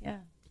cuffs. Yeah.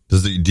 Do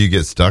you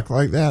get stuck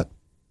like that?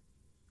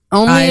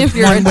 Only if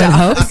you're a one would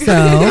dog. hope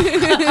so.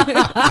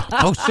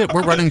 Oh, shit.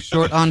 We're running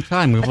short on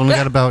time. We've only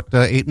got about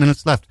 8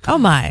 minutes left. Oh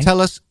my.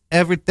 Tell us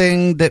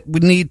everything that we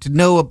need to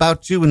know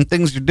about you and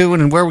things you're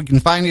doing and where we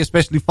can find you,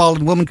 especially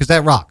Fallen Woman, because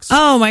that rocks.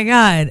 Oh my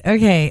God.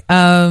 Okay.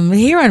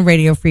 Here on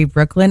Radio Free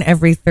Brooklyn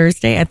every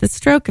Thursday at the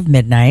stroke of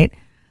midnight,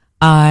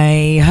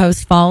 I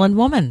host Fallen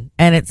Woman,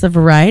 and it's a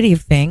variety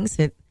of things.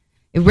 It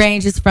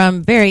ranges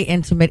from very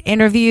intimate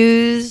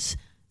interviews,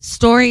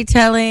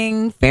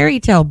 storytelling, fairy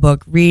tale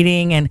book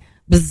reading, and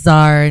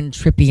bizarre and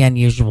trippy,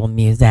 unusual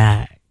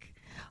music,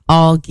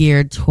 all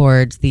geared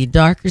towards the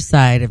darker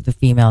side of the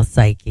female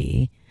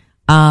psyche.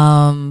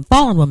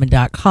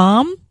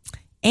 Fallenwoman.com.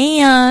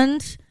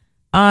 And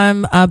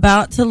I'm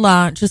about to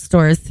launch a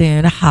store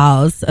soon,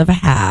 House of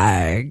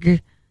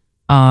Hag,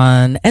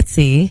 on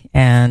Etsy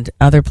and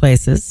other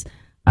places.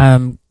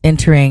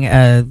 Entering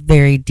a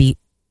very deep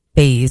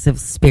phase of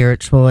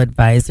spiritual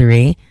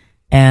advisory,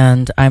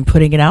 and I'm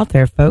putting it out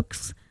there,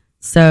 folks.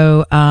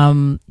 So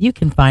you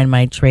can find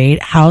my trade,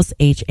 House,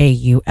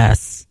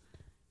 Haus,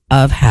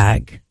 of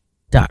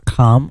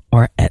Hag.com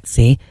or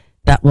Etsy.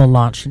 That will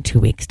launch in 2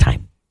 weeks'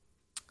 time.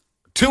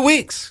 2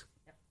 weeks.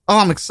 Oh,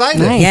 I'm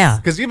excited. Nice. Yeah.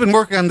 Because you've been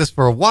working on this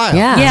for a while.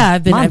 Yeah.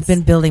 I've months.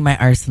 been building my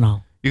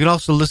arsenal. You can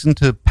also listen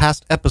to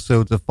past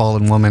episodes of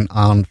Fallen Woman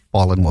on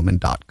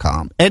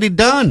fallenwoman.com. Eddie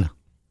Dunn,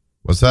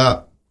 What's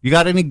up? you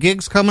got any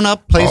gigs coming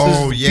up? Places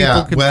Oh, yeah.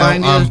 people can Well,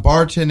 find you? I'm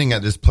bartending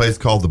at this place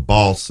called the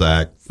Ball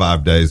Sack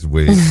 5 days a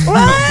week.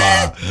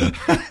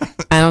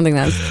 I don't think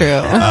that's true.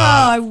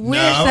 I wish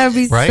that would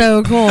be Right?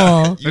 so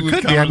cool. You It would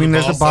could come be. I to mean,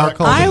 the there's a Ball bar Sack?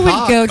 called I The would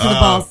Pop. go to the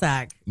ball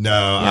sack.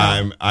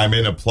 No, I'm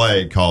in a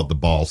play called The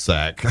Ball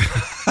Sack.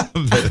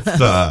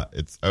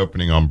 It's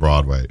opening on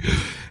Broadway,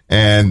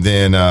 and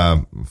then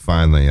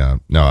finally,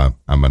 no,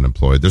 I'm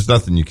unemployed. There's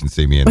nothing you can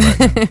see me in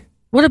right now.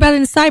 What about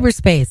in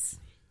cyberspace?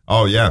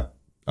 Oh yeah,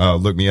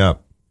 look me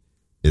up.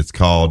 It's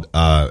called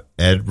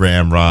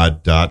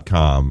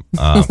edramrod.com,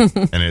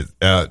 and it's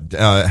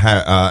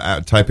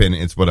type in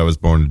 "It's What I Was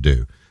Born to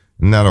Do,"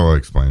 and that'll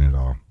explain it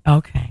all.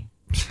 Okay.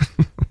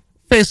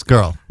 Face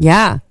Girl.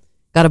 Yeah.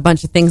 Got a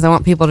bunch of things I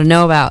want people to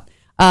know about.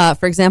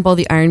 For example,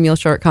 the Iron Mule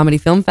Short Comedy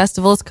Film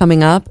Festival is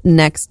coming up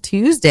next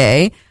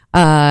Tuesday.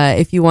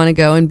 If you want to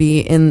go and be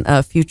in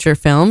a future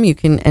film, you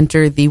can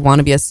enter the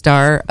Wanna Be a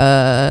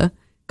Star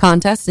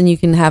contest, and you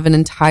can have an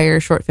entire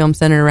short film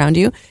centered around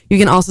you. You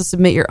can also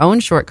submit your own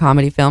short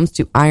comedy films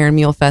to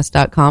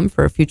ironmulefest.com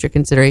for future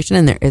consideration,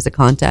 and there is a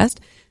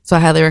contest. So I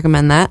highly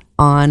recommend that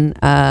on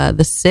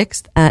the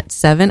 6th at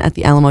 7 at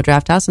the Alamo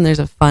Draft House, and there's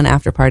a fun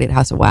after party at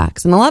House of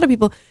Wax. And a lot of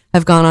people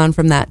have gone on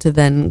from that to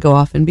then go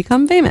off and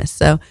become famous.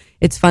 So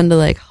it's fun to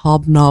like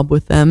hobnob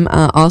with them.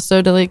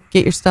 Also to like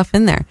get your stuff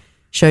in there,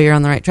 show you're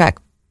on the right track.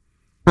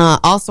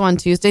 Also on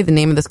Tuesday, the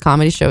name of this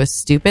comedy show is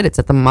Stupid. It's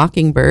at the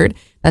Mockingbird.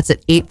 That's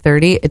at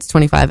 8:30. It's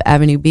 25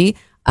 Avenue B.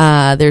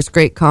 There's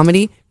great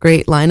comedy,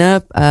 great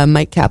lineup.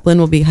 Mike Kaplan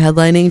will be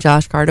headlining.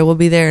 Josh Carter will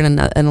be there, and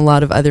a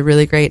lot of other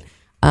really great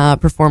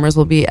performers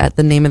will be at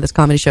the name of this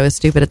comedy show is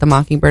Stupid at the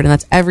Mockingbird, and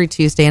that's every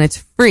Tuesday, and it's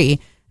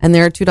free. And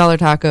there are $2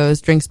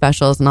 tacos, drink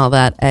specials, and all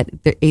that at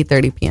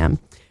 8:30 p.m.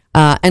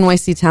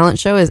 NYC Talent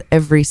Show is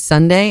every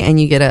Sunday, and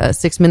you get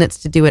 6 minutes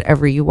to do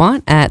whatever you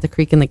want at the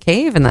Creek in the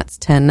Cave, and that's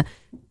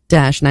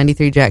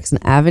 10-93 Jackson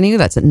Avenue.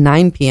 That's at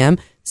 9 p.m.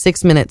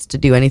 6 minutes to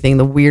do anything.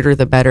 The weirder,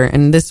 the better.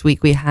 And this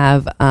week we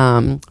have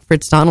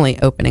Fritz Donnelly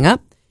opening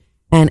up.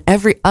 And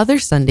every other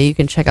Sunday, you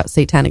can check out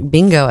Satanic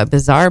Bingo at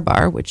Bizarre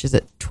Bar, which is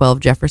at 12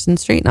 Jefferson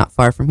Street, not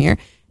far from here.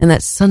 And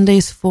that's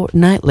Sundays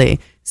fortnightly,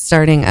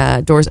 starting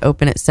doors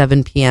open at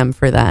 7 p.m.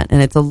 for that.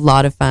 And it's a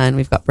lot of fun.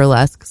 We've got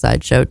burlesque,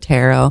 sideshow,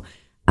 tarot,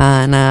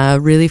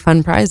 and really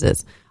fun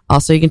prizes.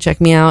 Also, you can check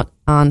me out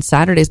on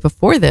Saturdays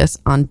before this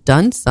on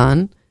Dun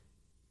Sun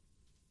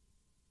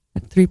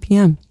at 3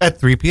 p.m. At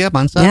 3 p.m.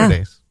 on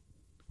Saturdays. Yeah.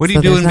 What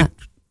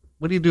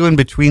do you do in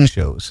between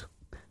shows?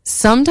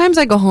 Sometimes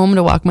I go home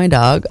to walk my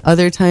dog.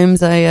 Other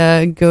times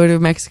I go to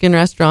Mexican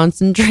restaurants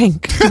and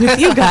drink with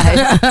you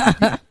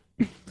guys.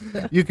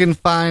 You can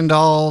find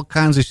all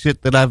kinds of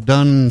shit that I've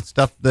done,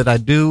 stuff that I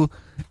do,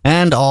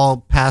 and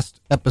all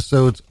past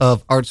episodes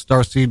of Art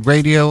Starseed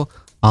Radio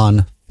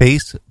on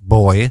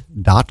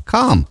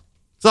Faceboy.com.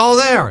 It's all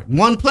there in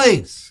one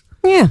place.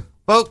 Yeah.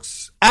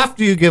 Folks,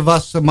 after you give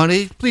us some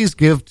money, please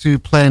give to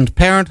Planned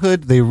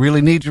Parenthood. They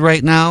really need you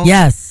right now.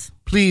 Yes.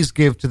 Please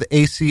give to the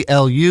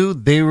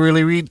ACLU. They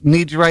really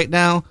need you right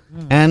now.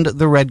 And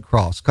the Red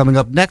Cross. Coming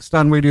up next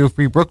on Radio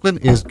Free Brooklyn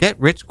is Get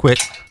Rich Quick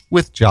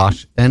with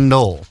Josh and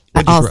Noel.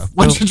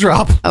 What'd you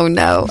drop? Oh,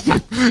 no.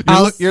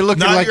 You're looking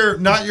not like...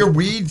 not your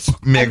weeds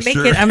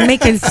mixture. I'm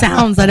making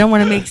sounds. I don't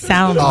want to make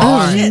sounds. No.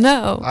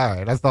 All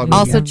right. I thought...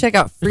 Also, check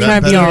out Free...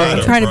 I'm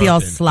trying to be all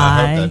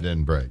sly. I hope that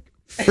didn't break.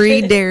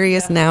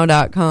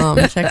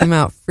 FreeDariusNow.com. Check them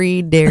out.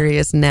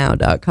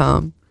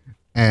 FreeDariusNow.com.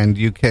 And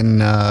you can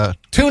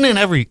tune in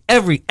every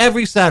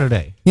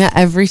Saturday. Yeah,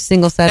 every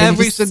single Saturday.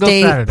 Every just single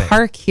stay, Saturday.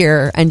 Park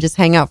here and just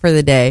hang out for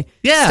the day.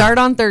 Yeah. Start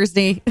on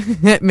Thursday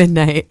at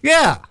midnight.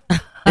 Yeah.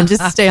 And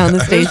just stay on the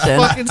Just station.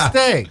 fucking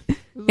stay.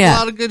 There's Yeah. a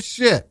lot of good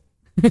shit.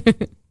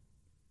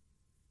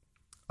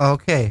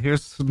 Okay,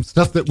 here's some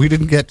stuff that we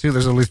didn't get to.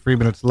 There's only 3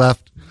 minutes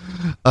left.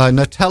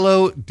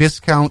 Nutella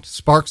discount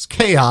sparks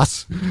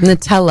chaos.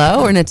 Nutella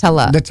or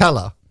Nutella?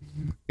 Nutella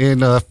in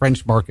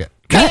French Market.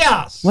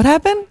 Chaos! What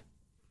happened?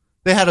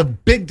 They had a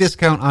big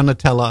discount on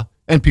Nutella,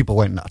 and people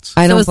went nuts.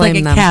 I So don't it was like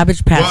blame a them.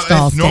 Cabbage Patch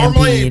Doll it's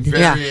normally stampede.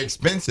 very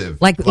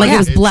expensive. Like it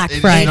was Black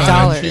Friday.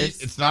 not a $8. cheap-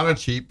 It's not a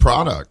cheap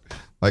product.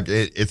 Like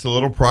it's a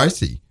little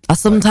pricey. I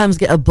sometimes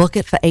get a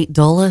bucket for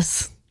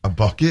 $8. A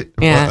bucket?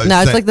 Yeah, Well,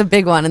 no, it's Sa- like the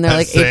big one, and they're at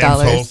like Sam's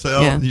 $8.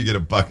 Wholesale, Yeah. you get a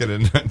bucket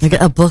and I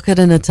get a bucket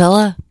of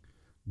Nutella.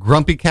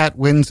 Grumpy Cat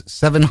wins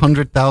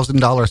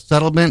 $700,000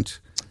 settlement,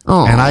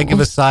 Oh, and I give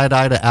a side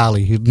eye to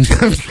Allie. He didn't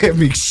give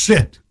me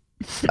shit.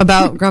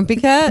 about Grumpy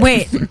Cat.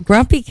 Wait,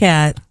 Grumpy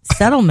Cat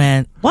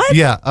settlement. What?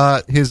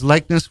 Yeah, his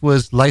likeness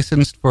was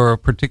licensed for a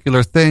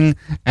particular thing,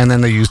 and then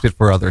they used it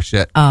for other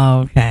shit. Oh,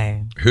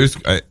 okay. Who's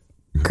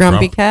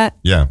Grumpy Cat.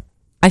 Yeah.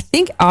 I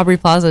think Aubrey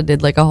Plaza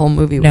did like a whole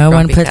movie. No with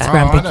one Grumpy puts Cat.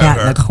 Grumpy I know Cat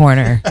in her. the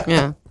corner.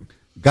 Yeah.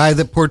 Guy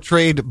that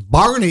portrayed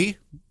Barney,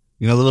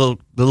 you know, the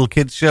little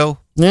kids show.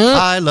 Yep.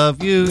 I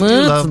love you, you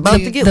Let's love about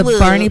me, to get The lit.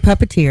 Barney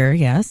puppeteer,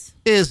 yes.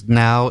 is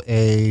now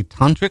a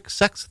tantric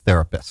sex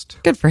therapist.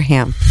 Good for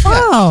him.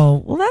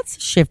 Oh, well,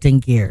 that's shifting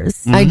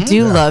gears. I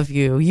do love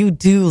you. You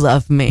do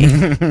love me.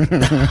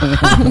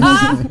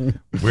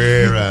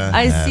 We're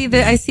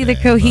I see the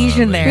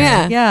cohesion there.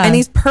 Yeah. Yeah. And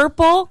he's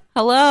purple.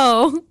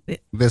 Hello.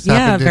 This Yeah,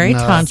 happened very in,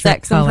 tantric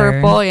Sex and color.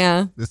 purple.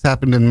 Yeah. This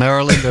happened in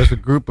Maryland. There's a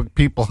group of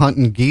people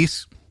hunting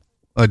geese.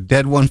 A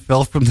dead one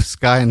fell from the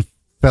sky and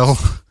fell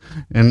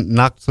and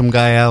knocked some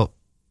guy out.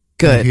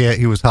 Good. Yeah,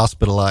 he was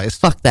hospitalized.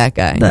 Fuck that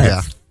guy.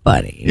 That's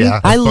funny.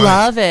 Yeah. I funny.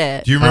 love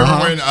it. Do you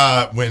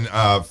remember when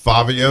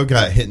Fabio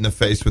got hit in the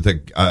face with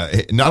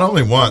not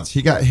only once,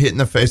 he got hit in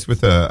the face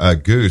with a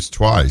goose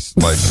twice.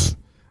 Like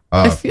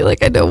I feel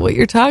like I know what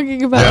you're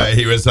talking about. yeah,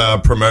 he was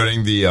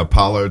promoting the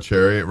Apollo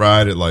chariot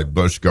ride at like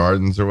Busch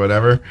Gardens or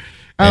whatever.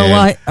 Oh,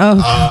 And,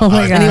 oh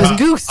my God. And he was a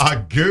goose. A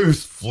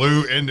goose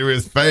flew into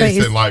his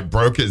face and like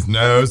broke his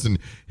nose, and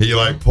he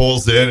like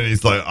pulls in and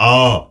he's like,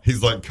 oh,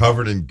 he's like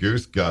covered in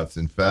goose guts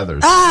and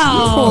feathers.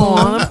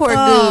 Oh, the poor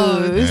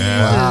goose.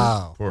 Yeah.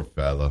 Wow. Poor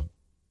fella.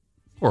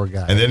 Poor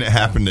guy. And then it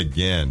happened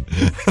again.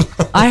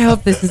 I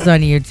hope this is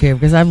on YouTube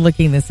because I'm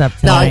looking this up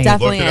No, tonight. it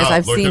definitely Look it is. up,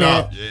 I've look seen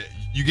up. it.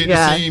 You get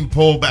Yeah. to see him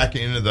pull back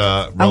into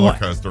the roller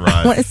coaster ride.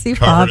 I want to see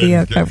covered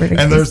Fabio in- covered in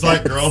And there's goose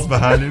like girls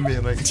behind him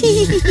being like, It's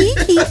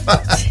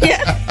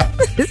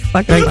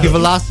fucking Thank you, funny.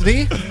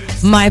 Velocity.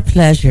 My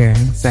pleasure.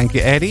 Thank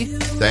you, Eddie.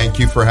 thank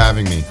you for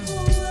having me.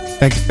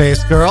 Thank you,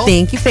 Face Girl.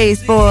 Thank you,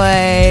 Face Boy.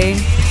 and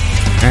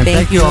thank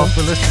thank you you. all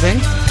for listening.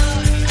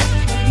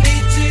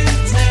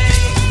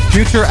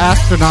 Future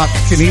astronauts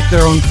can eat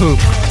their own poop.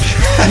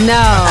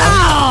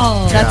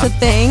 No. That's a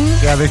thing?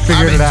 Yeah, they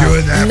figured it out.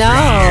 that No.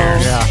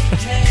 Yeah,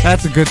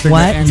 that's a good thing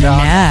What to end on.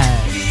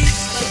 next?